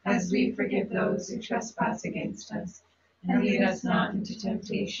 as we forgive those who trespass against us. And lead us not into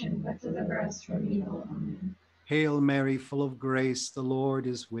temptation, but deliver us from evil. Amen. Hail Mary, full of grace, the Lord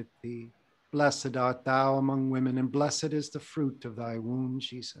is with thee. Blessed art thou among women, and blessed is the fruit of thy womb,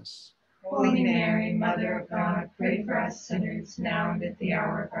 Jesus. Holy Mary, Mother of God, pray for us sinners, now and at the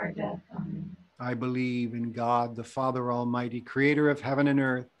hour of our death. Amen. I believe in God, the Father Almighty, creator of heaven and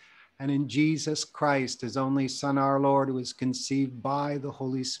earth, and in Jesus Christ, his only Son, our Lord, who was conceived by the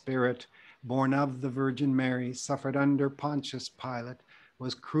Holy Spirit, born of the Virgin Mary, suffered under Pontius Pilate,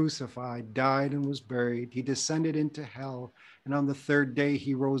 was crucified, died, and was buried. He descended into hell, and on the third day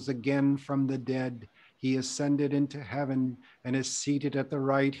he rose again from the dead. He ascended into heaven and is seated at the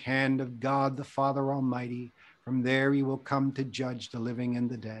right hand of God, the Father Almighty. From there he will come to judge the living and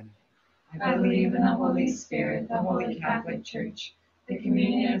the dead. I believe in the Holy Spirit, the Holy Catholic Church, the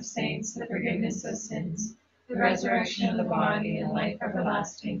communion of saints, the forgiveness of sins, the resurrection of the body, and life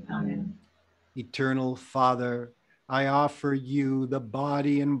everlasting. Amen. Eternal Father, I offer you the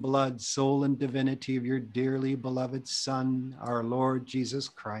body and blood, soul and divinity of your dearly beloved Son, our Lord Jesus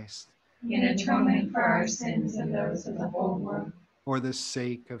Christ, In atonement for our sins and those of the whole world. for the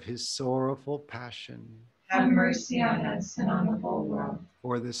sake of his sorrowful passion, Have mercy on us and on the whole world.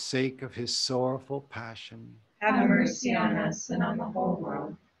 for the sake of his sorrowful passion, Have mercy on us and on the whole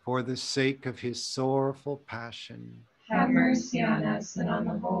world. for the sake of his sorrowful passion, Have mercy on us and on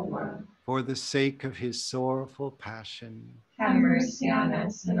the whole world. for the sake of his sorrowful passion, Have mercy on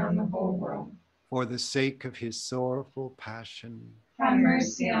us and on the whole world. for the sake of his sorrowful passion, Have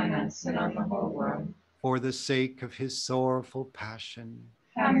mercy on us and on the whole world. for the sake of his sorrowful passion,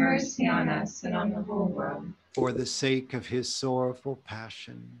 Have mercy on us and on the whole world. for the sake of his sorrowful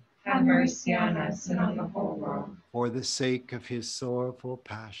passion, Have mercy on us and on the whole world. for the sake of his sorrowful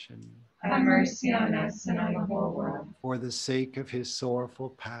passion, Have mercy on us and on the whole world. for the sake of his sorrowful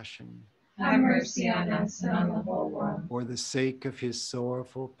passion, Have mercy on us and on the whole world. for the sake of his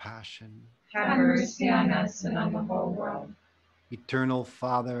sorrowful passion. Have mercy on us and on the whole world. Eternal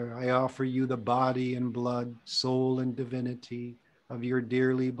Father, I offer you the body and blood, soul and divinity of your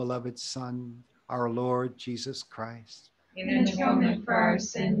dearly beloved Son, our Lord Jesus Christ, In atonement for our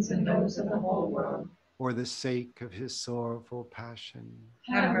sins and those of the whole world. for the sake of his sorrowful passion,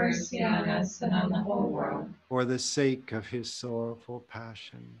 Have mercy on us and on the whole world. for the sake of his sorrowful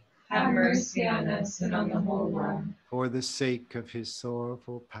passion, Have mercy on us and on the whole world. for the sake of his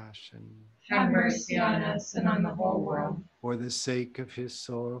sorrowful passion, Have mercy on us and on the whole world. for the sake of his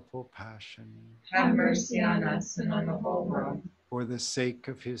sorrowful passion, Have mercy on us and on the whole world. for the sake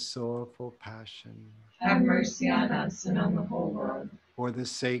of his sorrowful passion, Have mercy on us and on the whole world. for the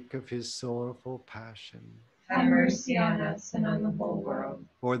sake of his sorrowful passion, Have mercy on us and on the whole world.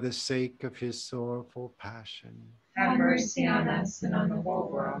 For the sake of his sorrowful passion. Have mercy on us and on the whole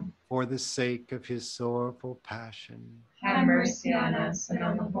world. For the sake of his sorrowful passion. Have mercy on us and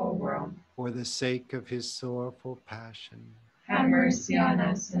on the whole world. For the sake of his sorrowful passion. Have mercy on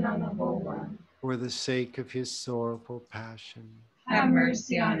us and on the whole world. For the sake of his sorrowful passion. Have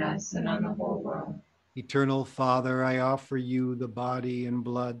mercy on us and on the whole world. Eternal Father, I offer you the body and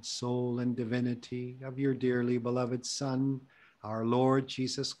blood, soul, and divinity of your dearly beloved Son, our Lord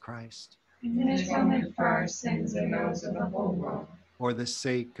Jesus Christ, In atonement for our sins and those of the whole world. for the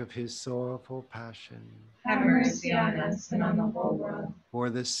sake of his sorrowful passion. Have mercy on us and on the whole world. For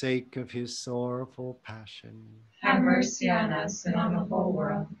the sake of his sorrowful passion. Have mercy on us and on the whole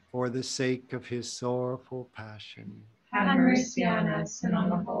world. For the sake of his sorrowful passion. Have mercy on us and on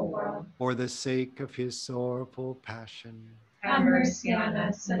the whole world. For the sake of his sorrowful passion. Have mercy on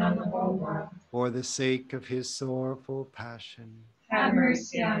us and on the whole world. For the sake of his sorrowful passion. Have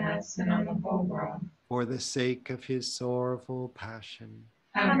mercy on us and on the whole world. For the sake of his sorrowful passion.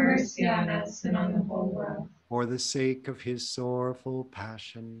 Have mercy on us and on the whole world. For the sake of his sorrowful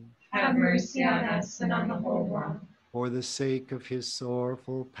passion. Have mercy on us and on the whole world. For the sake of his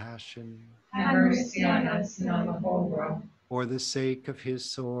sorrowful passion. Have mercy on us and on the whole world. For the sake of his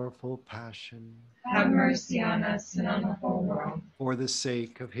sorrowful passion. Have mercy on us and on the whole world. For the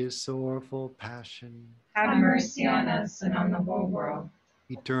sake of his sorrowful passion. Have mercy on us and on the whole world.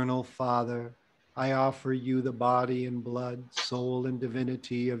 Eternal Father, I offer you the body and blood, soul, and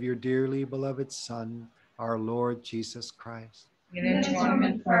divinity of your dearly beloved Son, our Lord Jesus Christ, In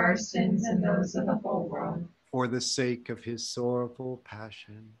atonement for our sins and those of the whole world. for the sake of his sorrowful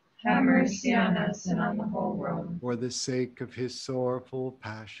passion. Have mercy on us and on the whole world. For the sake of his sorrowful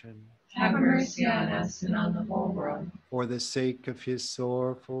passion. Have mercy on us and on the whole world. For the sake of his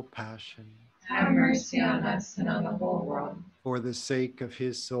sorrowful passion. Have mercy on us and on the whole world. For the sake of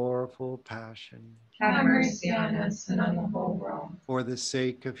his sorrowful passion. Have mercy on us and on the whole world. For the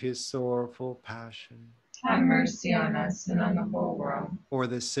sake of his sorrowful passion. Have mercy on us and on the whole world. For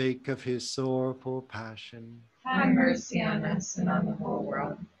the sake of his sorrowful passion. Have mercy on us and on the whole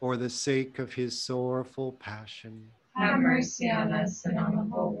world. For the sake of his sorrowful passion. Have mercy on us and on the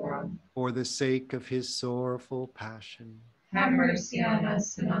whole world. For the sake of his sorrowful passion. Have mercy on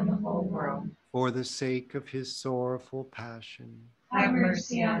us and on the whole world. For the sake of his sorrowful passion. Have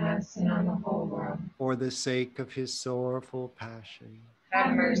mercy on us and on the whole world. For the sake of his sorrowful passion.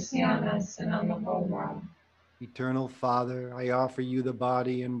 Have mercy on us and on the whole world. Eternal Father, I offer you the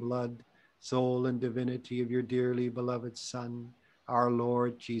body and blood, soul, and divinity of your dearly beloved Son, our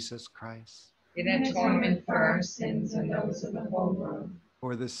Lord Jesus Christ, In atonement for our sins and those of the whole world.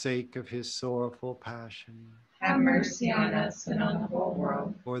 for the sake of his sorrowful passion. Have mercy on us and on the whole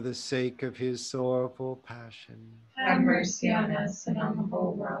world. For the sake of his sorrowful passion. Have mercy on us and on the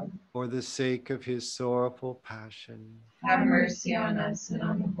whole world. For the sake of his sorrowful passion. Have mercy on us and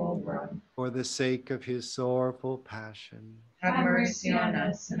on the whole world. For the sake of his sorrowful passion. Have mercy on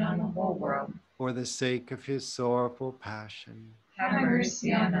us and on the whole world. For the sake of his sorrowful passion. Have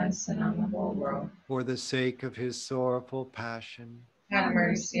mercy on us and on the whole world. For the sake of his sorrowful passion. Have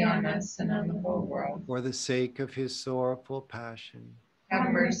mercy on us and on the whole world. For the sake of his sorrowful passion.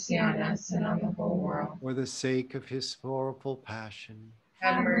 Have mercy on us and on the whole world. For the sake of his sorrowful passion.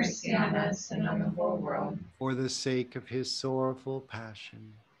 Have mercy on us and on the whole world. For the sake of his sorrowful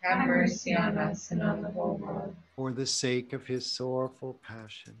passion. Have mercy on us and on the whole world. For the sake of his sorrowful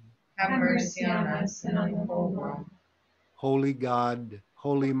passion. Have mercy on us and on the whole world. Holy God,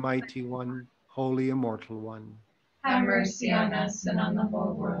 holy mighty one, holy immortal one. Have mercy on us and on the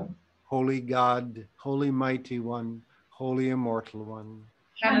whole world. Holy God, holy mighty one, holy immortal one.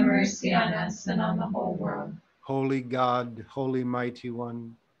 Have mercy on us and on the whole world. Holy God, holy mighty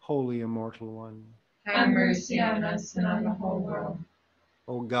one, holy immortal one. Have mercy on us and on the whole world.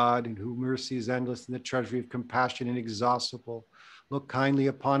 O God, in whose mercy is endless and the treasury of compassion inexhaustible, look kindly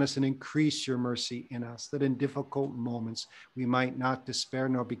upon us and increase your mercy in us, that in difficult moments we might not despair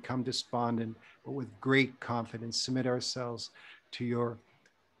nor become despondent, but with great confidence submit ourselves to your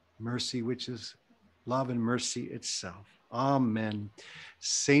mercy, which is love and mercy itself. Amen.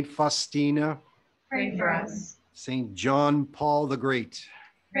 Saint Faustina, Pray for us. Saint John Paul the Great,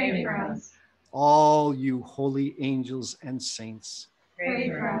 Pray for us. all you holy angels and saints, Pray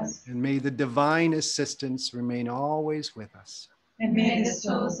for us. and may the divine assistance remain always with us. And may the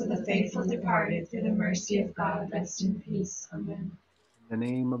souls of the faithful departed through the mercy of God rest in peace. Amen. In the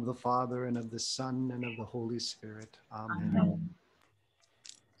name of the Father, and of the Son, and of the Holy Spirit. Amen. Amen.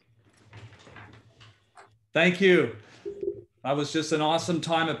 Thank you. That was just an awesome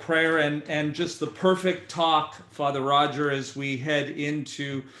time of prayer and just the perfect talk, Father Roger, as we head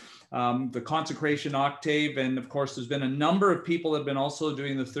into the Consecration Octave. And of course, there's been a number of people that have been also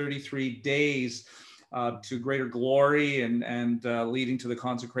doing the 33 days to greater glory and leading to the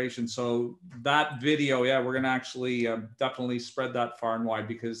consecration. So that video, yeah, we're going to actually definitely spread that far and wide,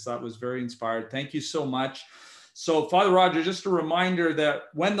 because that was very inspired. Thank you so much. So Father Roger, just a reminder that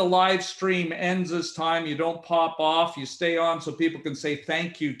when the live stream ends this time, you don't pop off, you stay on so people can say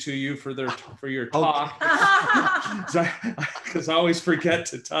thank you to you for your talk. Because I always forget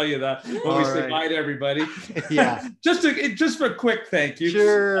to tell you that when we say bye to everybody. Yeah. just for a quick thank you.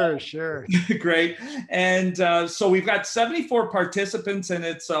 Sure. Great. And so we've got 74 participants, and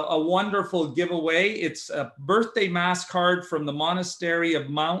it's a wonderful giveaway. It's a birthday mass card from the Monastery of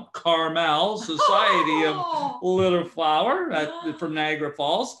Mount Carmel, Society of Little Flower from Niagara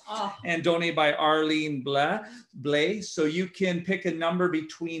Falls, and donated by Arlene Blais. So you can pick a number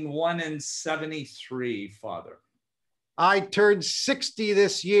between 1 and 73, Father. I turned 60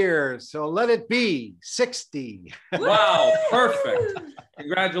 this year, so let it be 60. Wow, perfect.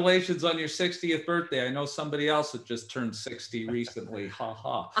 Congratulations on your 60th birthday. I know somebody else that just turned 60 recently. Ha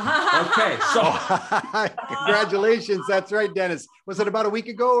ha. Okay, so. Congratulations. That's right, Dennis. Was it about a week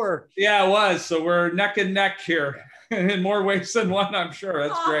ago or? Yeah, it was. So we're neck and neck here in more ways than one, I'm sure.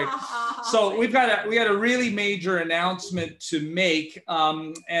 That's great. So we had a really major announcement to make.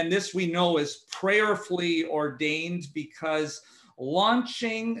 And this we know is prayerfully ordained, because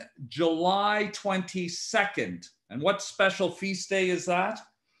launching July 22nd. And what special feast day is that?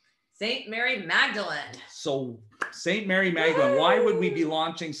 St. Mary Magdalene. So St. Mary Magdalene, why would we be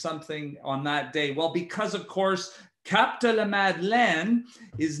launching something on that day? Well, because of course, Cap de la Madeleine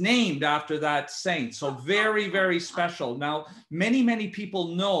is named after that saint. So very, very special. Now, many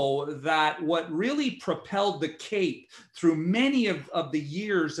people know that what really propelled the Cape through many of the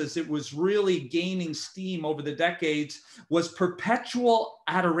years as it was really gaining steam over the decades was perpetual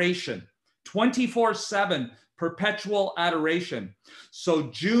adoration, 24/7. Perpetual adoration. So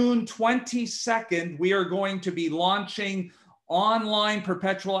June 22nd, we are going to be launching online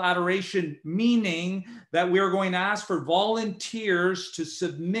perpetual adoration, meaning that we are going to ask for volunteers to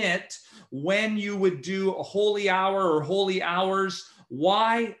submit when you would do a holy hour or holy hours.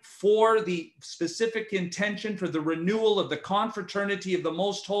 Why? For the specific intention for the renewal of the Confraternity of the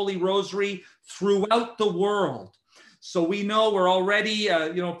Most Holy Rosary throughout the world. So we know we're already,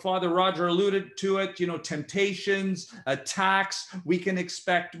 Father Roger alluded to it, temptations, attacks. We can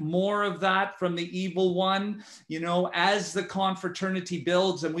expect more of that from the evil one, as the confraternity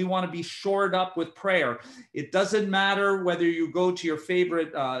builds, and we want to be shored up with prayer. It doesn't matter whether you go to your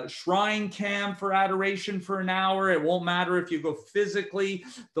favorite shrine cam for adoration for an hour. It won't matter if you go physically.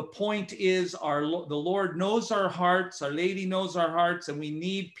 The point is the Lord knows our hearts, Our Lady knows our hearts, and we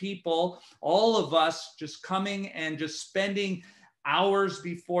need people, all of us, just coming and just spending hours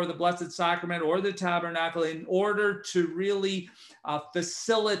before the Blessed Sacrament or the Tabernacle in order to really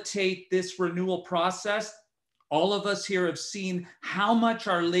facilitate this renewal process. All of us here have seen how much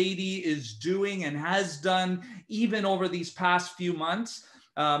Our Lady is doing and has done even over these past few months.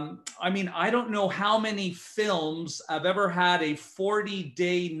 I don't know how many films have ever had a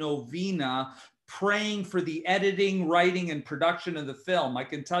 40-day novena praying for the editing, writing, and production of the film. I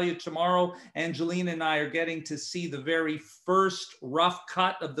can tell you tomorrow, Angelina and I are getting to see the very first rough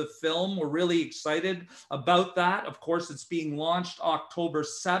cut of the film. We're really excited about that. Of course, it's being launched October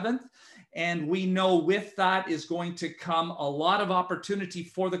 7th. And we know with that is going to come a lot of opportunity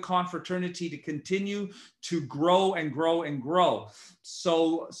for the confraternity to continue to grow and grow and grow.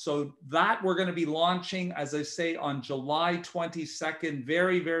 So that we're going to be launching, as I say, on July 22nd.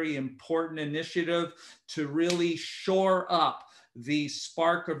 Very, very important initiative to really shore up the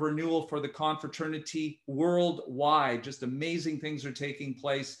spark of renewal for the confraternity worldwide. Just amazing things are taking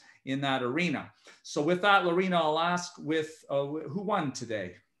place in that arena. So with that, Lorena, I'll ask who won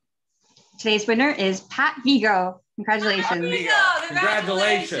today? Today's winner is Pat Vigo. Congratulations. Vigo,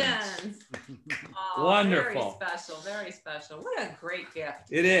 congratulations. Oh, wonderful. Very special. What a great gift.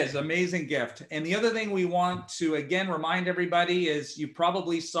 It is, amazing gift. And the other thing we want to, again, remind everybody is you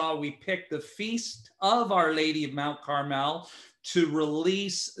probably saw we picked the Feast of Our Lady of Mount Carmel to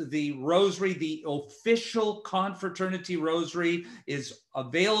release the rosary. The official confraternity rosary is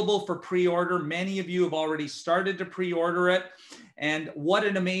available for pre-order. Many of you have already started to pre-order it. And what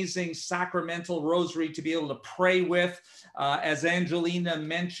an amazing sacramental rosary to be able to pray with. As Angelina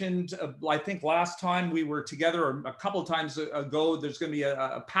mentioned, I think last time we were together, or a couple of times ago, there's going to be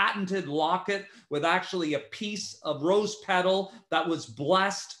a patented locket with actually a piece of rose petal that was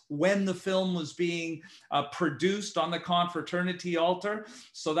blessed when the film was being produced on the confraternity altar.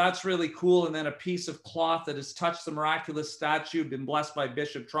 So that's really cool. And then a piece of cloth that has touched the miraculous statue, been blessed by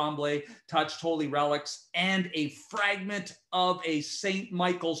Bishop Tremblay, touched holy relics, and a fragment of a St.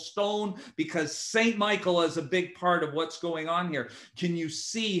 Michael stone, because St. Michael is a big part of what's going on here. Can you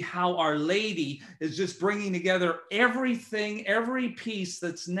see how Our Lady is just bringing together everything, every piece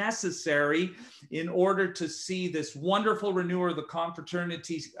that's necessary in order to see this wonderful renewer of the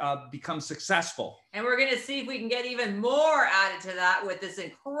confraternity become successful? And we're going to see if we can get even more added to that with this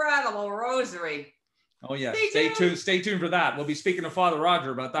incredible rosary. Oh, yes. Stay tuned. Stay tuned for that. We'll be speaking to Father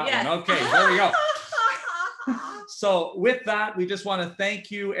Roger about that one. Okay, there we go. So with that, we just want to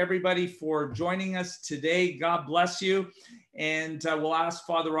thank you, everybody, for joining us today. God bless you. And we'll ask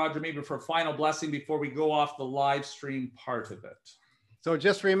Father Roger maybe for a final blessing before we go off the live stream part of it. So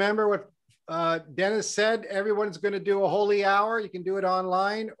just remember what Dennis said. Everyone's going to do a holy hour. You can do it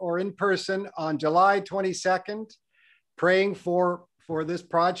online or in person on July 22nd, praying for this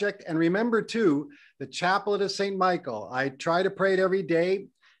project. And remember too, the Chaplet of St. Michael. I try to pray it every day.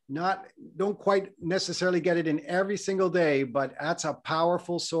 Don't quite necessarily get it in every single day, but that's a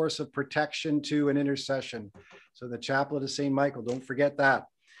powerful source of protection to an intercession. So the Chaplet of St. Michael, don't forget that.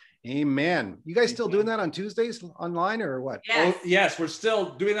 Amen. You guys still doing that on Tuesdays online or what? Yes. Oh, yes, we're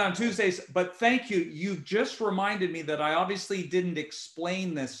still doing that on Tuesdays, but thank you. You just reminded me that I obviously didn't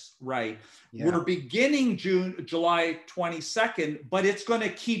explain this right. Yeah. We're beginning July 22nd, but it's going to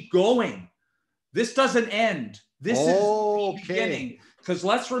keep going. This doesn't end. This is the beginning. Because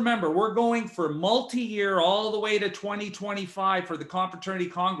let's remember, we're going for multi-year all the way to 2025 for the Confraternity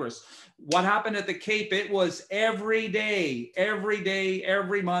Congress. What happened at the Cape? It was every day,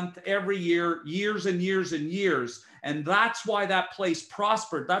 every month, every year, years and years and years. And that's why that place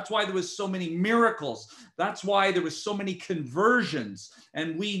prospered. That's why there was so many miracles. That's why there was so many conversions.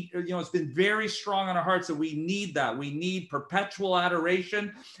 And we, it's been very strong on our hearts that we need that. We need perpetual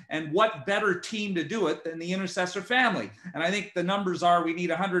adoration. And what better team to do it than the intercessor family? And I think the numbers are we need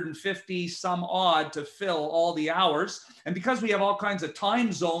 150 some odd to fill all the hours. And because we have all kinds of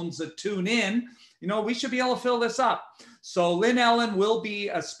time zones that tune in, we should be able to fill this up. So Lynn Ellen will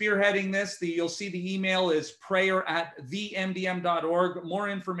be spearheading this. You'll see the email is prayer@themdm.org. More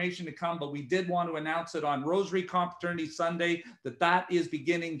information to come, but we did want to announce it on Rosary Confraternity Sunday that is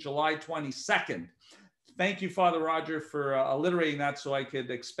beginning July 22nd. Thank you, Father Roger, for alliterating that so I could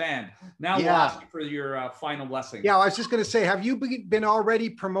expand. Now we'll ask you for your final blessing. Yeah, I was just going to say, have you been already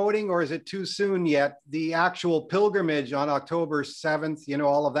promoting, or is it too soon yet, the actual pilgrimage on October 7th,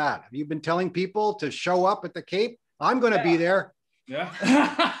 all of that? Have you been telling people to show up at the Cape? I'm going to be there.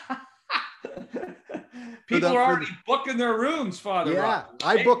 Yeah. People are already booking their rooms, Father. Yeah,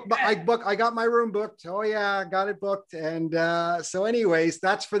 I got my room booked. Oh yeah, got it booked. And so anyways,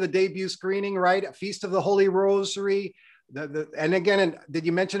 that's for the debut screening, right? Feast of the Holy Rosary. And again, did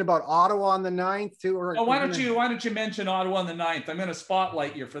you mention about Ottawa on the 9th too? Or why don't you mention Ottawa on the 9th? I'm going to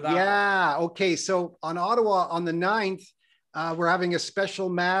spotlight you for that. Yeah. Okay. So on Ottawa on the 9th, we're having a special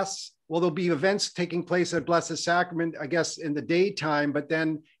mass. Well, there'll be events taking place at Blessed Sacrament, I guess, in the daytime, but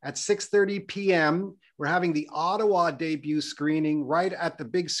then at 6:30 p.m., we're having the Ottawa debut screening right at the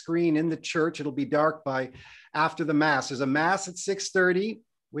big screen in the church. It'll be dark by after the mass. There's a mass at 6:30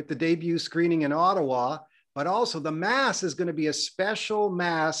 with the debut screening in Ottawa, but also the mass is going to be a special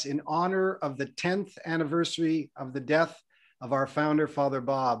mass in honor of the 10th anniversary of the death of our founder, Father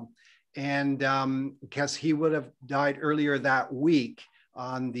Bob. And because he would have died earlier that week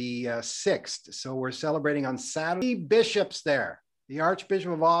on the 6th. So we're celebrating on Saturday. Bishops there, the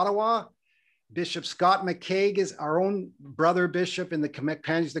Archbishop of Ottawa, Bishop Scott McCaig is our own brother bishop in the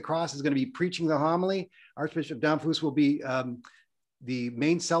Companions of the Cross, is going to be preaching the homily. Archbishop Danfus will be the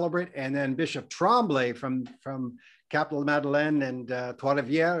main celebrant. And then Bishop Tremblay from Capital Madeleine and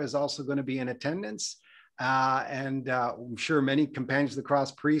Trois-Rivières is also going to be in attendance. And I'm sure many Companions of the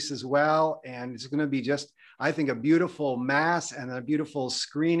Cross priests as well. And it's going to be just, I think, a beautiful mass and a beautiful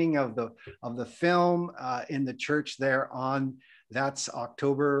screening of the film in the church there that's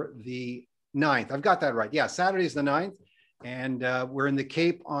October the 9th. I've got that right. Yeah, Saturday is the 9th. And we're in the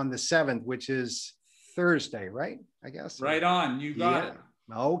Cape on the 7th, which is Thursday, right? I guess. Right on. You got it.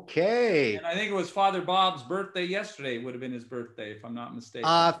 Okay. And I think it was Father Bob's birthday yesterday. Would have been his birthday, if I'm not mistaken.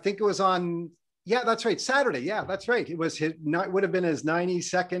 I think it was on... Yeah, that's right. Saturday. Yeah, that's right. It was would have been his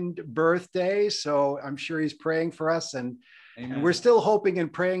 92nd birthday. So I'm sure he's praying for us. And Amen. And we're still hoping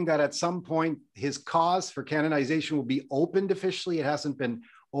and praying that at some point his cause for canonization will be opened officially. It hasn't been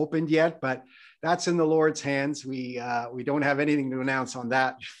opened yet, but that's in the Lord's hands. We don't have anything to announce on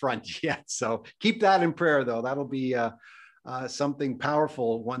that front yet. So keep that in prayer, though. That'll be something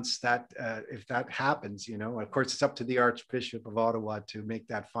powerful once that, if that happens, you know. Of course, it's up to the Archbishop of Ottawa to make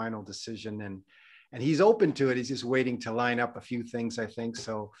that final decision, and he's open to it. He's just waiting to line up a few things, I think.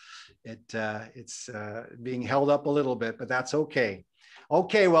 So it's being held up a little bit, but that's okay.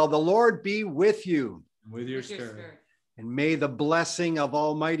 Okay, well, the Lord be with you. With your spirit. And may the blessing of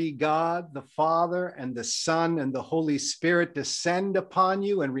Almighty God, the Father, and the Son, and the Holy Spirit descend upon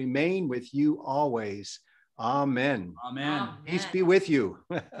you and remain with you always. Amen. Amen. Peace be with you.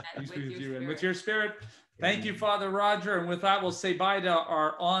 Peace be with you and with your spirit. Thank you, Father Roger. And with that, we'll say bye to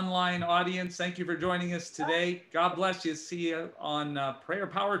our online audience. Thank you for joining us today. God bless you. See you on Prayer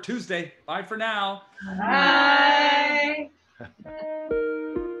Power Tuesday. Bye for now. Bye.